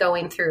was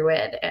going through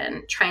it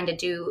and trying to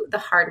do the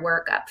hard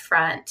work up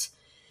front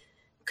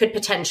could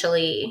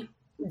potentially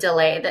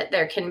delay, that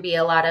there can be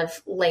a lot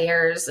of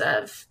layers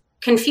of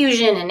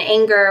confusion and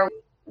anger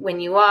when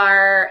you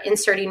are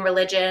inserting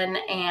religion.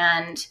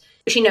 And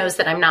she knows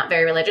that I'm not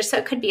very religious. So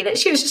it could be that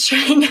she was just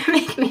trying to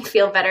make me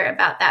feel better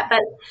about that.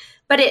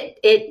 But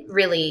it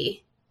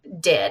really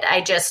did.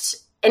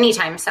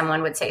 Anytime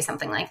someone would say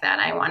something like that,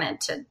 I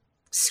wanted to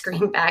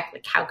scream back,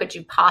 like, how could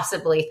you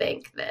possibly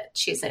think that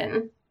she's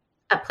in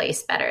a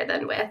place better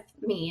than with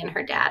me and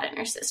her dad and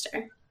her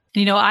sister?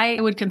 I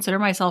would consider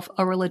myself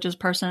a religious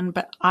person,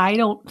 but I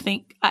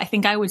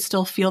think I would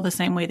still feel the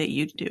same way that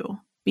you do,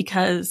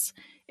 because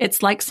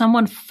it's like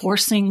someone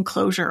forcing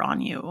closure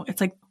on you. It's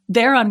like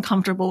they're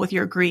uncomfortable with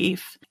your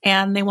grief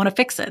and they want to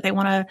fix it.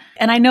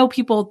 And I know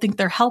people think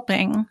they're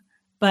helping,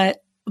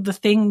 but the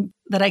thing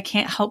that I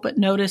can't help but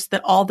notice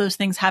that all those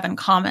things have in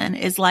common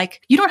is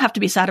like, you don't have to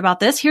be sad about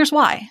this. Here's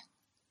why.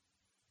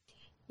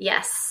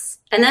 Yes.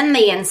 And then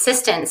the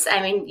insistence,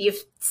 I mean,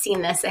 you've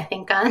seen this, I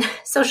think, on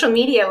social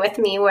media with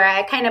me, where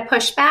I kind of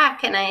push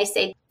back and I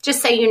say,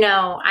 just so you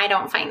know, I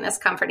don't find this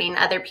comforting.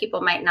 Other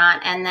people might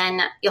not. And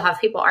then you'll have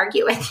people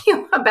argue with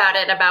you about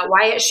it, about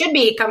why it should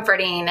be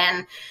comforting.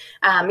 And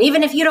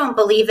even if you don't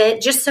believe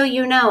it, just so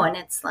you know. And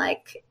it's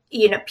like,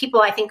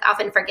 people I think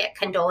often forget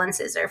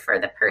condolences are for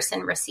the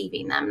person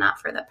receiving them, not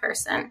for the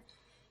person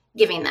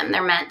giving them.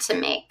 They're meant to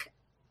make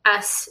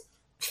us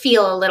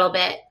feel a little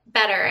bit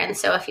better. And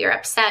so if you're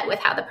upset with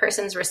how the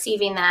person's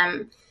receiving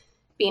them,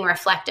 being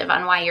reflective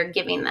on why you're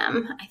giving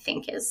them, I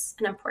think is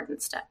an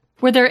important step.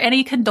 Were there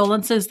any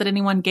condolences that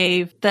anyone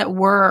gave that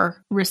were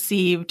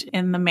received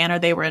in the manner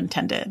they were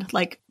intended?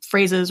 Like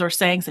phrases or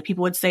sayings that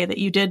people would say that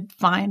you did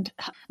find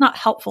not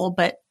helpful,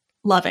 but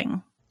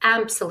loving?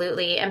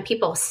 Absolutely. And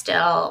people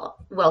still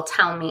will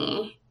tell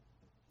me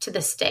to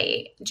this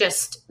day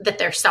just that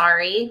they're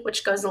sorry,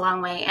 which goes a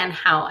long way, and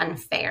how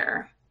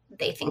unfair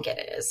they think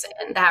it is.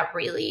 And that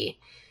really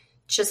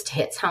just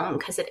hits home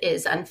because it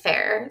is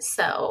unfair.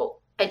 So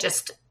I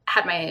just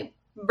had my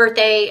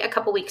birthday a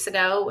couple weeks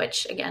ago,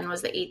 which again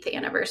was the 8th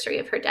anniversary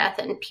of her death,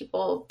 and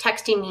people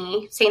texting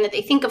me saying that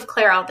they think of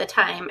Claire all the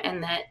time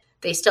and that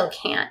they still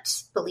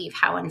can't believe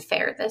how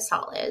unfair this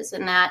all is.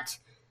 And that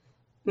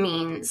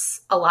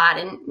means a lot.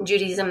 In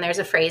Judaism, there's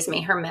a phrase,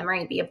 may her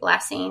memory be a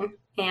blessing.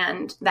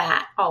 And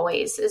that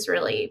always is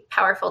really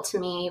powerful to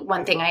me.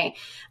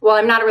 While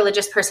I'm not a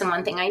religious person,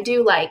 one thing I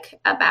do like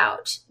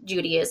about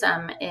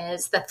Judaism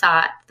is the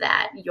thought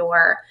that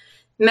your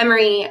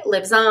memory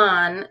lives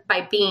on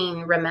by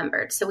being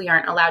remembered. So we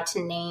aren't allowed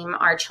to name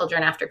our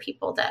children after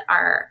people that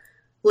are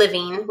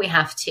living. We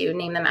have to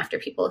name them after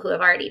people who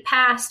have already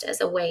passed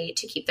as a way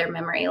to keep their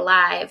memory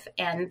alive.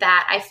 And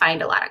that I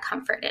find a lot of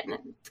comfort in.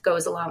 It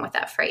goes along with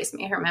that phrase,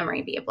 may her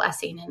memory be a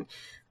blessing. And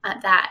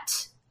that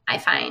I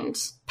find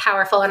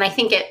powerful. And I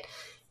think it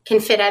can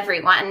fit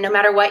everyone, no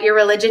matter what your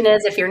religion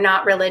is. If you're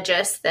not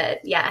religious,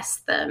 that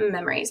yes, the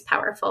memory is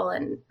powerful.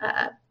 And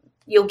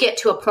you'll get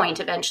to a point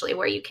eventually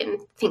where I can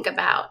think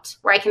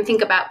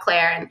about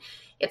Claire, and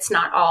it's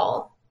not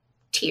all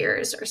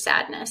tears or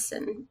sadness.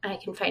 And I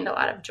can find a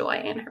lot of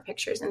joy in her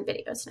pictures and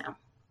videos now.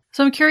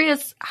 So I'm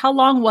curious, how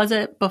long was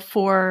it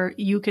before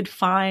you could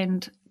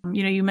find,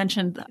 you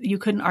mentioned you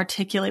couldn't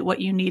articulate what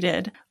you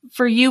needed.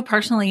 For you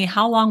personally,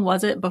 how long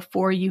was it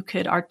before you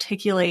could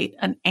articulate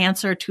an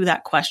answer to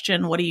that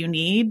question, what do you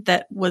need,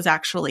 that was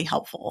actually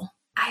helpful?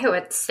 I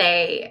would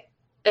say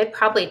it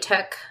probably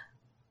took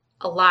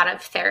a lot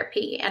of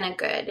therapy and a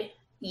good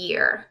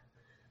year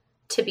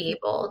to be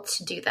able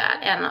to do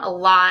that. And a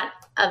lot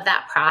of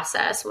that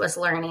process was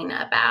learning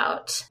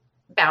about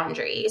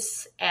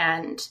boundaries,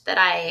 and that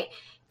I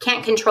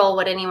can't control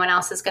what anyone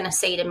else is going to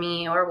say to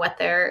me or what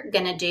they're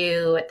going to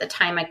do. At the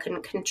time, I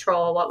couldn't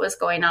control what was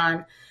going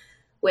on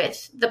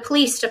with the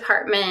police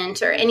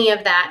department or any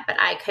of that, but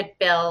I could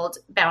build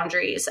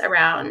boundaries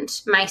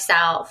around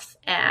myself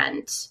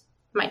and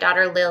my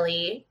daughter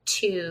Lily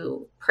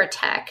to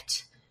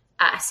protect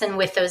us. And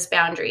with those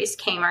boundaries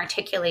came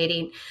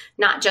articulating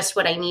not just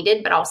what I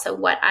needed, but also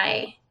what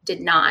I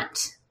did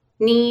not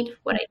need,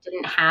 what I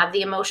didn't have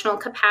the emotional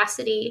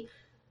capacity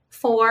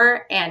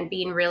for, and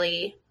being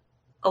really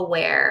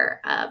aware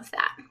of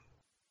that.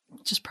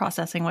 Just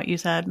processing what you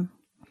said.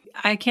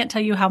 I can't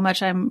tell you how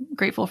much I'm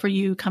grateful for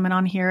you coming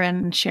on here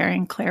and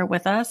sharing Claire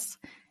with us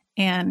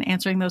and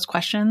answering those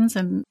questions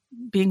and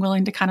being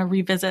willing to kind of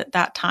revisit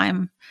that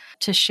time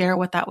to share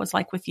what that was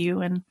like with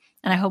you. And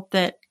I hope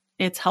that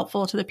it's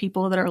helpful to the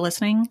people that are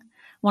listening.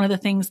 One of the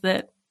things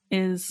that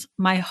is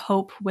my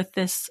hope with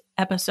this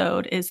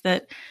episode is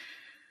that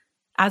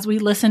as we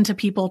listen to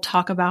people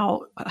talk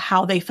about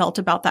how they felt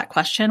about that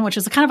question, which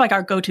is kind of like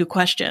our go-to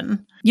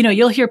question,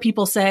 you'll hear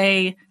people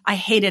say, I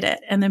hated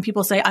it. And then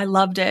people say, I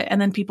loved it. And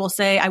then people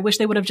say, I wish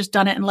they would have just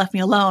done it and left me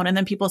alone. And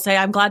then people say,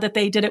 I'm glad that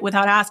they did it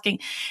without asking.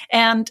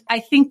 And I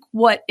think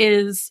what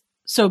is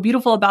so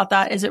beautiful about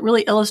that is it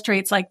really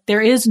illustrates like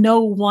there is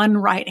no one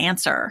right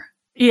answer.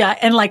 Yeah.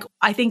 And like,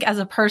 I think as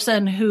a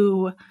person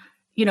who,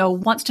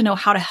 wants to know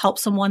how to help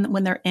someone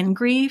when they're in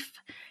grief,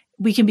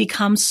 we can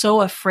become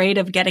so afraid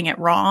of getting it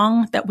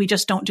wrong that we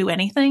just don't do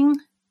anything.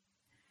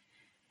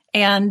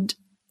 And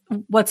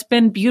what's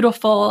been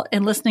beautiful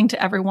in listening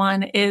to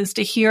everyone is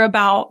to hear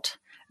about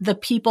the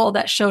people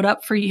that showed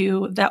up for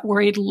you that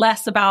worried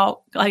less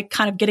about like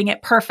kind of getting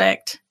it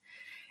perfect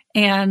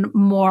and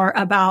more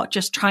about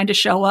just trying to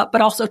show up,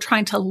 but also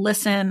trying to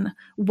listen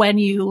when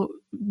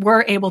you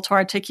were able to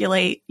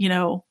articulate,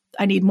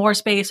 I need more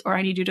space or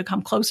I need you to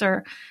come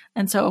closer.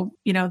 And so,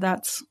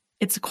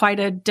 it's quite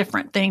a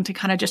different thing to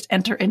kind of just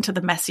enter into the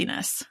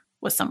messiness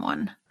with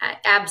someone.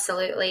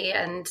 Absolutely.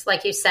 And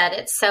like you said,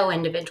 it's so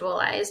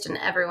individualized and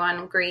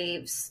everyone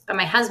grieves.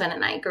 My husband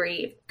and I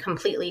grieve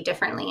completely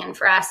differently. And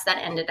for us, that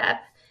ended up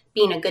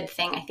being a good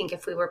thing. I think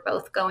if we were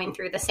both going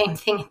through the same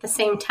thing at the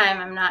same time,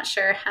 I'm not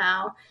sure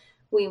how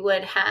we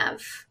would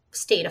have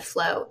stayed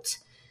afloat.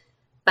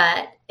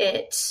 But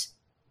it's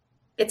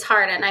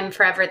hard, and I'm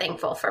forever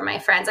thankful for my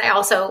friends. I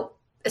also,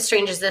 as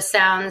strange as this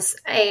sounds,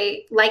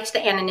 I liked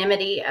the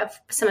anonymity of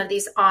some of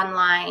these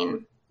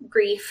online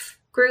grief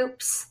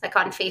groups, like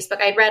on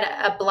Facebook. I read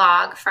a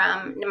blog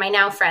from my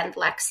now friend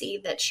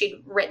Lexi that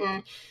she'd written,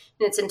 and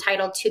it's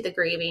entitled To the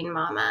Grieving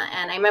Mama.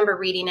 And I remember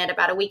reading it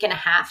about a week and a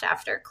half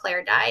after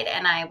Claire died,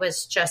 and I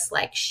was just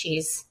like,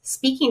 she's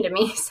speaking to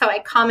me. So I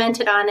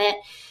commented on it.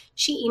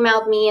 She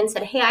emailed me and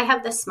said, hey, I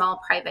have this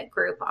small private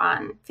group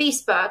on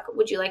Facebook.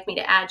 Would you like me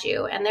to add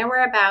you? And there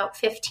were about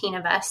 15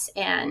 of us,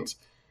 and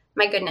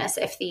my goodness,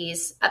 if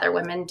these other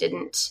women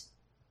didn't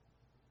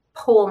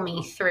pull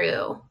me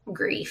through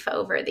grief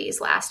over these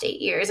last 8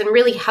 years, and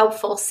really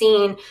helpful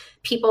seeing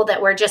people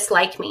that were just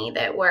like me,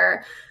 that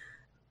were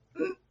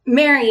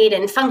married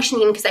and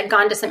functioning, because I'd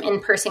gone to some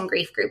in-person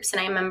grief groups.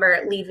 And I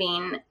remember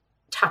leaving,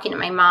 talking to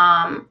my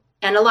mom,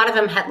 and a lot of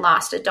them had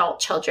lost adult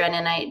children.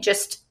 And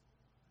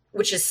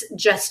which is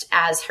just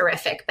as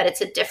horrific, but it's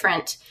a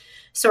different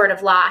sort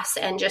of loss.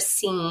 And just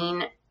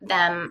seeing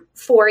them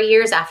 4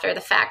 years after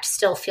the fact,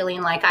 still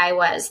feeling like I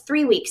was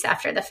 3 weeks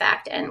after the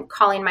fact, and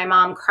calling my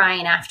mom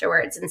crying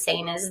afterwards and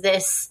saying, is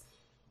this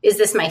is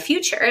this my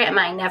future? Am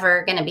I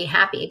never going to be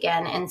happy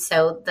again? And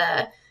so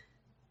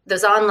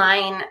those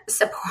online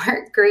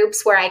support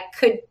groups where I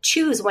could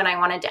choose when I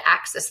wanted to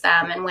access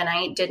them and when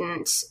I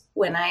didn't,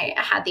 when I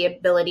had the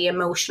ability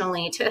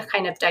emotionally to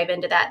kind of dive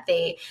into that,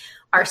 they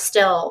are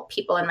still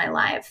people in my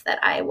life that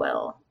I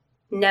will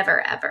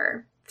never,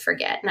 ever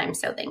forget. And I'm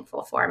so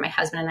thankful for. My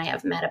husband and I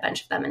have met a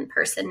bunch of them in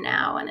person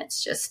now, and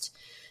it's just,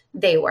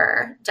 they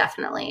were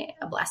definitely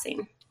a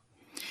blessing.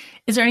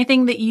 Is there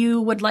anything that you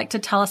would like to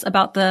tell us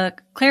about the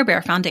Claire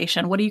Bear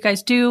Foundation? What do you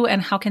guys do,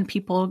 and how can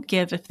people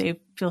give if they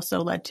feel so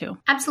led to?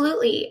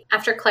 Absolutely.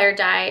 After Claire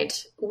died,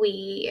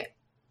 we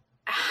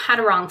had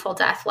a wrongful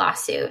death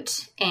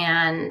lawsuit.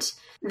 And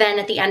then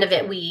at the end of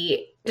it,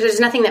 there's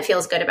nothing that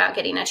feels good about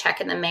getting a check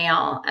in the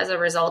mail as a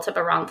result of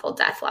a wrongful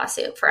death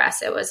lawsuit. For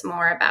us, it was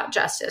more about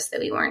justice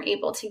that we weren't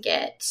able to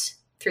get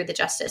through the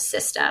justice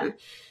system.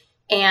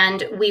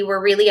 And we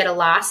were really at a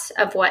loss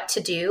of what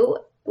to do.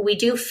 We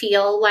do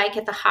feel like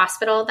at the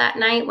hospital that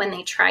night when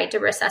they tried to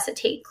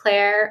resuscitate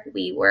Claire,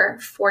 we were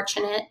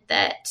fortunate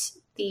that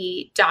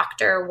the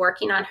doctor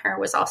working on her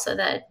was also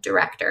the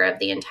director of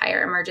the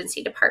entire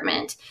emergency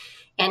department.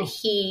 And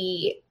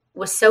he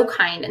was so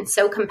kind and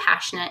so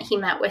compassionate. He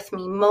met with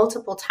me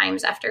multiple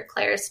times after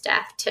Claire's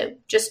death to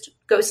just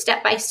go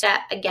step by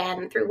step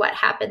again through what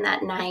happened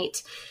that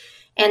night.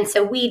 And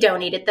so we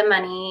donated the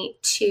money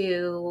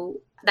to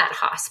that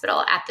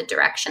hospital at the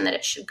direction that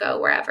it should go,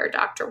 wherever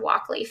Dr.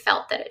 Walkley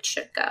felt that it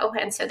should go.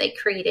 And so they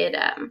created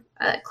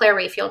a Claire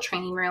Rayfield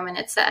training room, and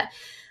it's a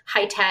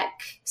high-tech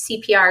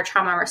CPR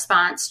trauma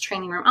response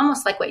training room,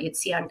 almost like what you'd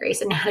see on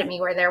Grey's Anatomy,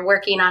 where they're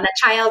working on a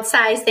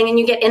child-size thing and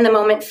you get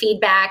in-the-moment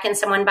feedback and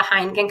someone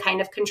behind can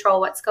kind of control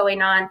what's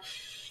going on.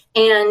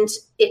 And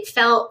it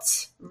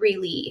felt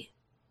really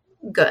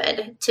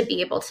good to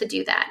be able to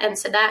do that. And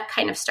so that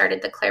kind of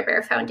started the Claire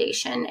Bear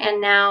Foundation. And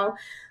now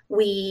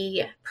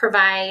we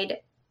provide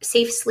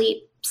safe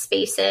sleep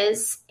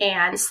spaces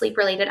and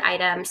sleep-related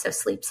items, so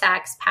sleep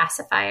sacks,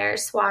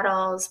 pacifiers,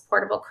 swaddles,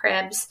 portable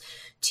cribs,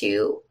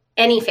 to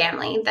any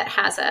family that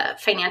has a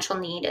financial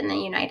need in the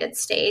United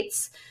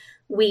States.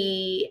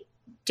 We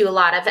do a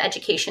lot of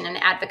education and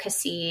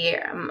advocacy.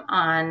 I'm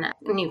on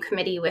a new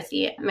committee with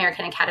the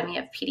American Academy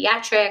of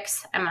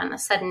Pediatrics. I'm on the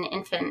sudden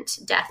infant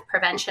death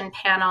prevention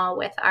panel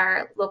with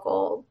our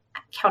local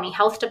county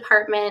health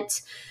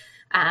department.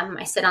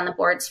 I sit on the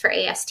boards for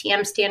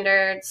ASTM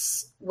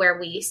standards, where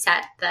we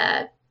set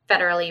the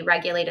federally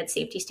regulated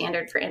safety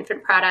standard for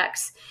infant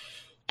products.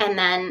 And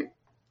then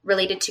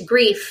related to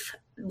grief,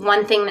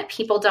 one thing that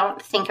people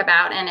don't think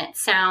about, and it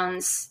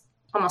sounds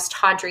almost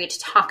tawdry to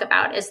talk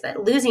about, is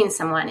that losing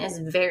someone is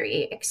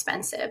very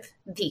expensive.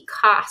 The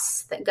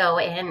costs that go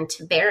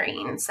into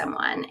burying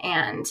someone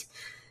and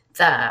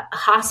the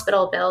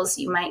hospital bills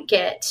you might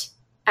get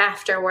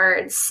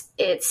afterwards,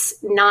 it's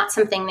not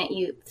something that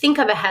you think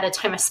of ahead of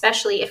time,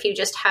 especially if you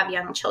just have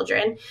young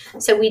children.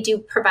 So we do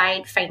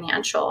provide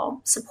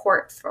financial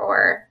support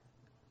for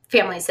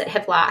families that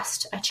have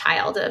lost a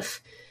child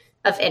of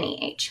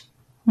any age.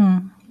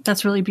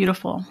 That's really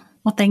beautiful.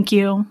 Well, thank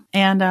you.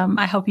 And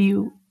I hope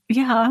you,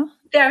 I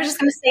was just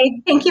going to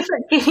say, thank you for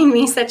giving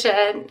me such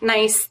a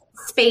nice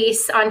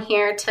space on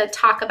here to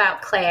talk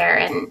about Claire,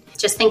 and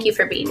just thank you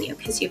for being you,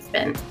 because you've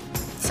been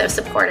so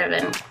supportive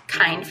and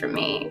kind to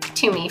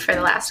me for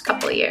the last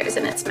couple of years,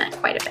 and it's meant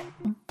quite a bit.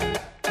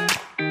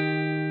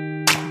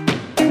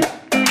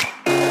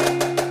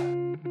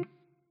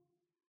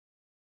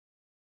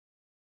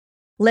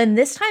 Lynn,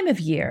 this time of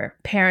year,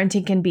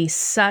 parenting can be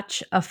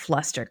such a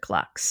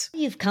flusterclux.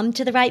 You've come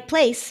to the right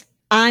place.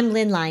 I'm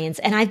Lynn Lyons,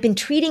 and I've been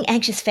treating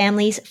anxious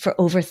families for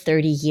over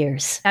 30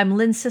 years. I'm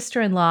Lynn's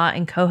sister-in-law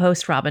and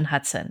co-host Robin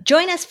Hudson.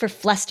 Join us for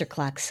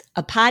Flusterclux,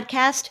 a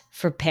podcast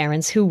for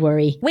parents who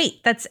worry.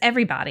 Wait, that's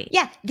everybody.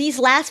 Yeah, these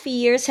last few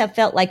years have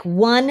felt like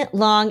one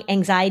long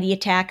anxiety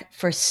attack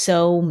for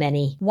so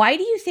many. Why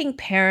do you think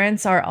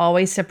parents are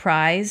always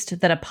surprised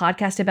that a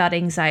podcast about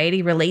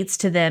anxiety relates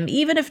to them,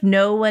 even if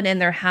no one in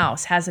their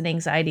house has an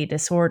anxiety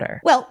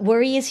disorder? Well,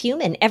 worry is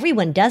human.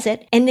 Everyone does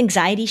it. And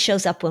anxiety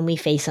shows up when we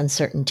face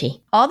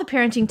uncertainty. All the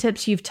parenting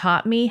tips you've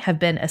taught me have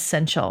been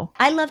essential.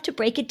 I love to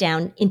break it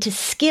down into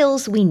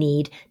skills we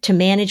need to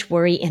manage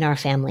worry in our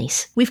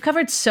families. We've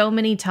covered so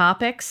many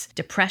topics: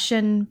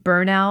 depression,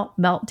 burnout,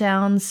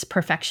 meltdowns,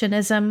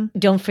 perfectionism.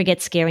 Don't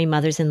forget scary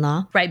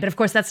mothers-in-law. Right, but of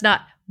course that's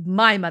not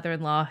my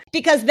mother-in-law.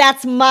 Because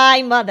that's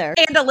my mother.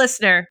 And a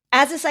listener.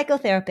 As a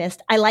psychotherapist,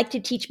 I like to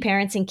teach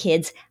parents and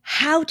kids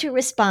how to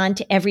respond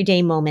to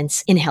everyday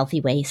moments in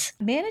healthy ways.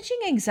 Managing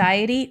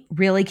anxiety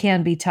really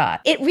can be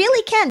taught. It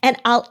really can.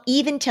 And I'll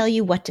even tell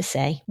you what to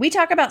say. We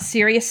talk about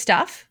serious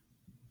stuff,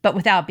 but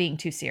without being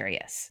too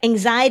serious.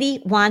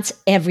 Anxiety wants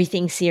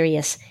everything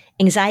serious.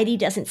 Anxiety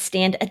doesn't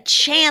stand a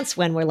chance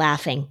when we're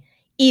laughing,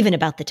 even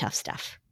about the tough stuff.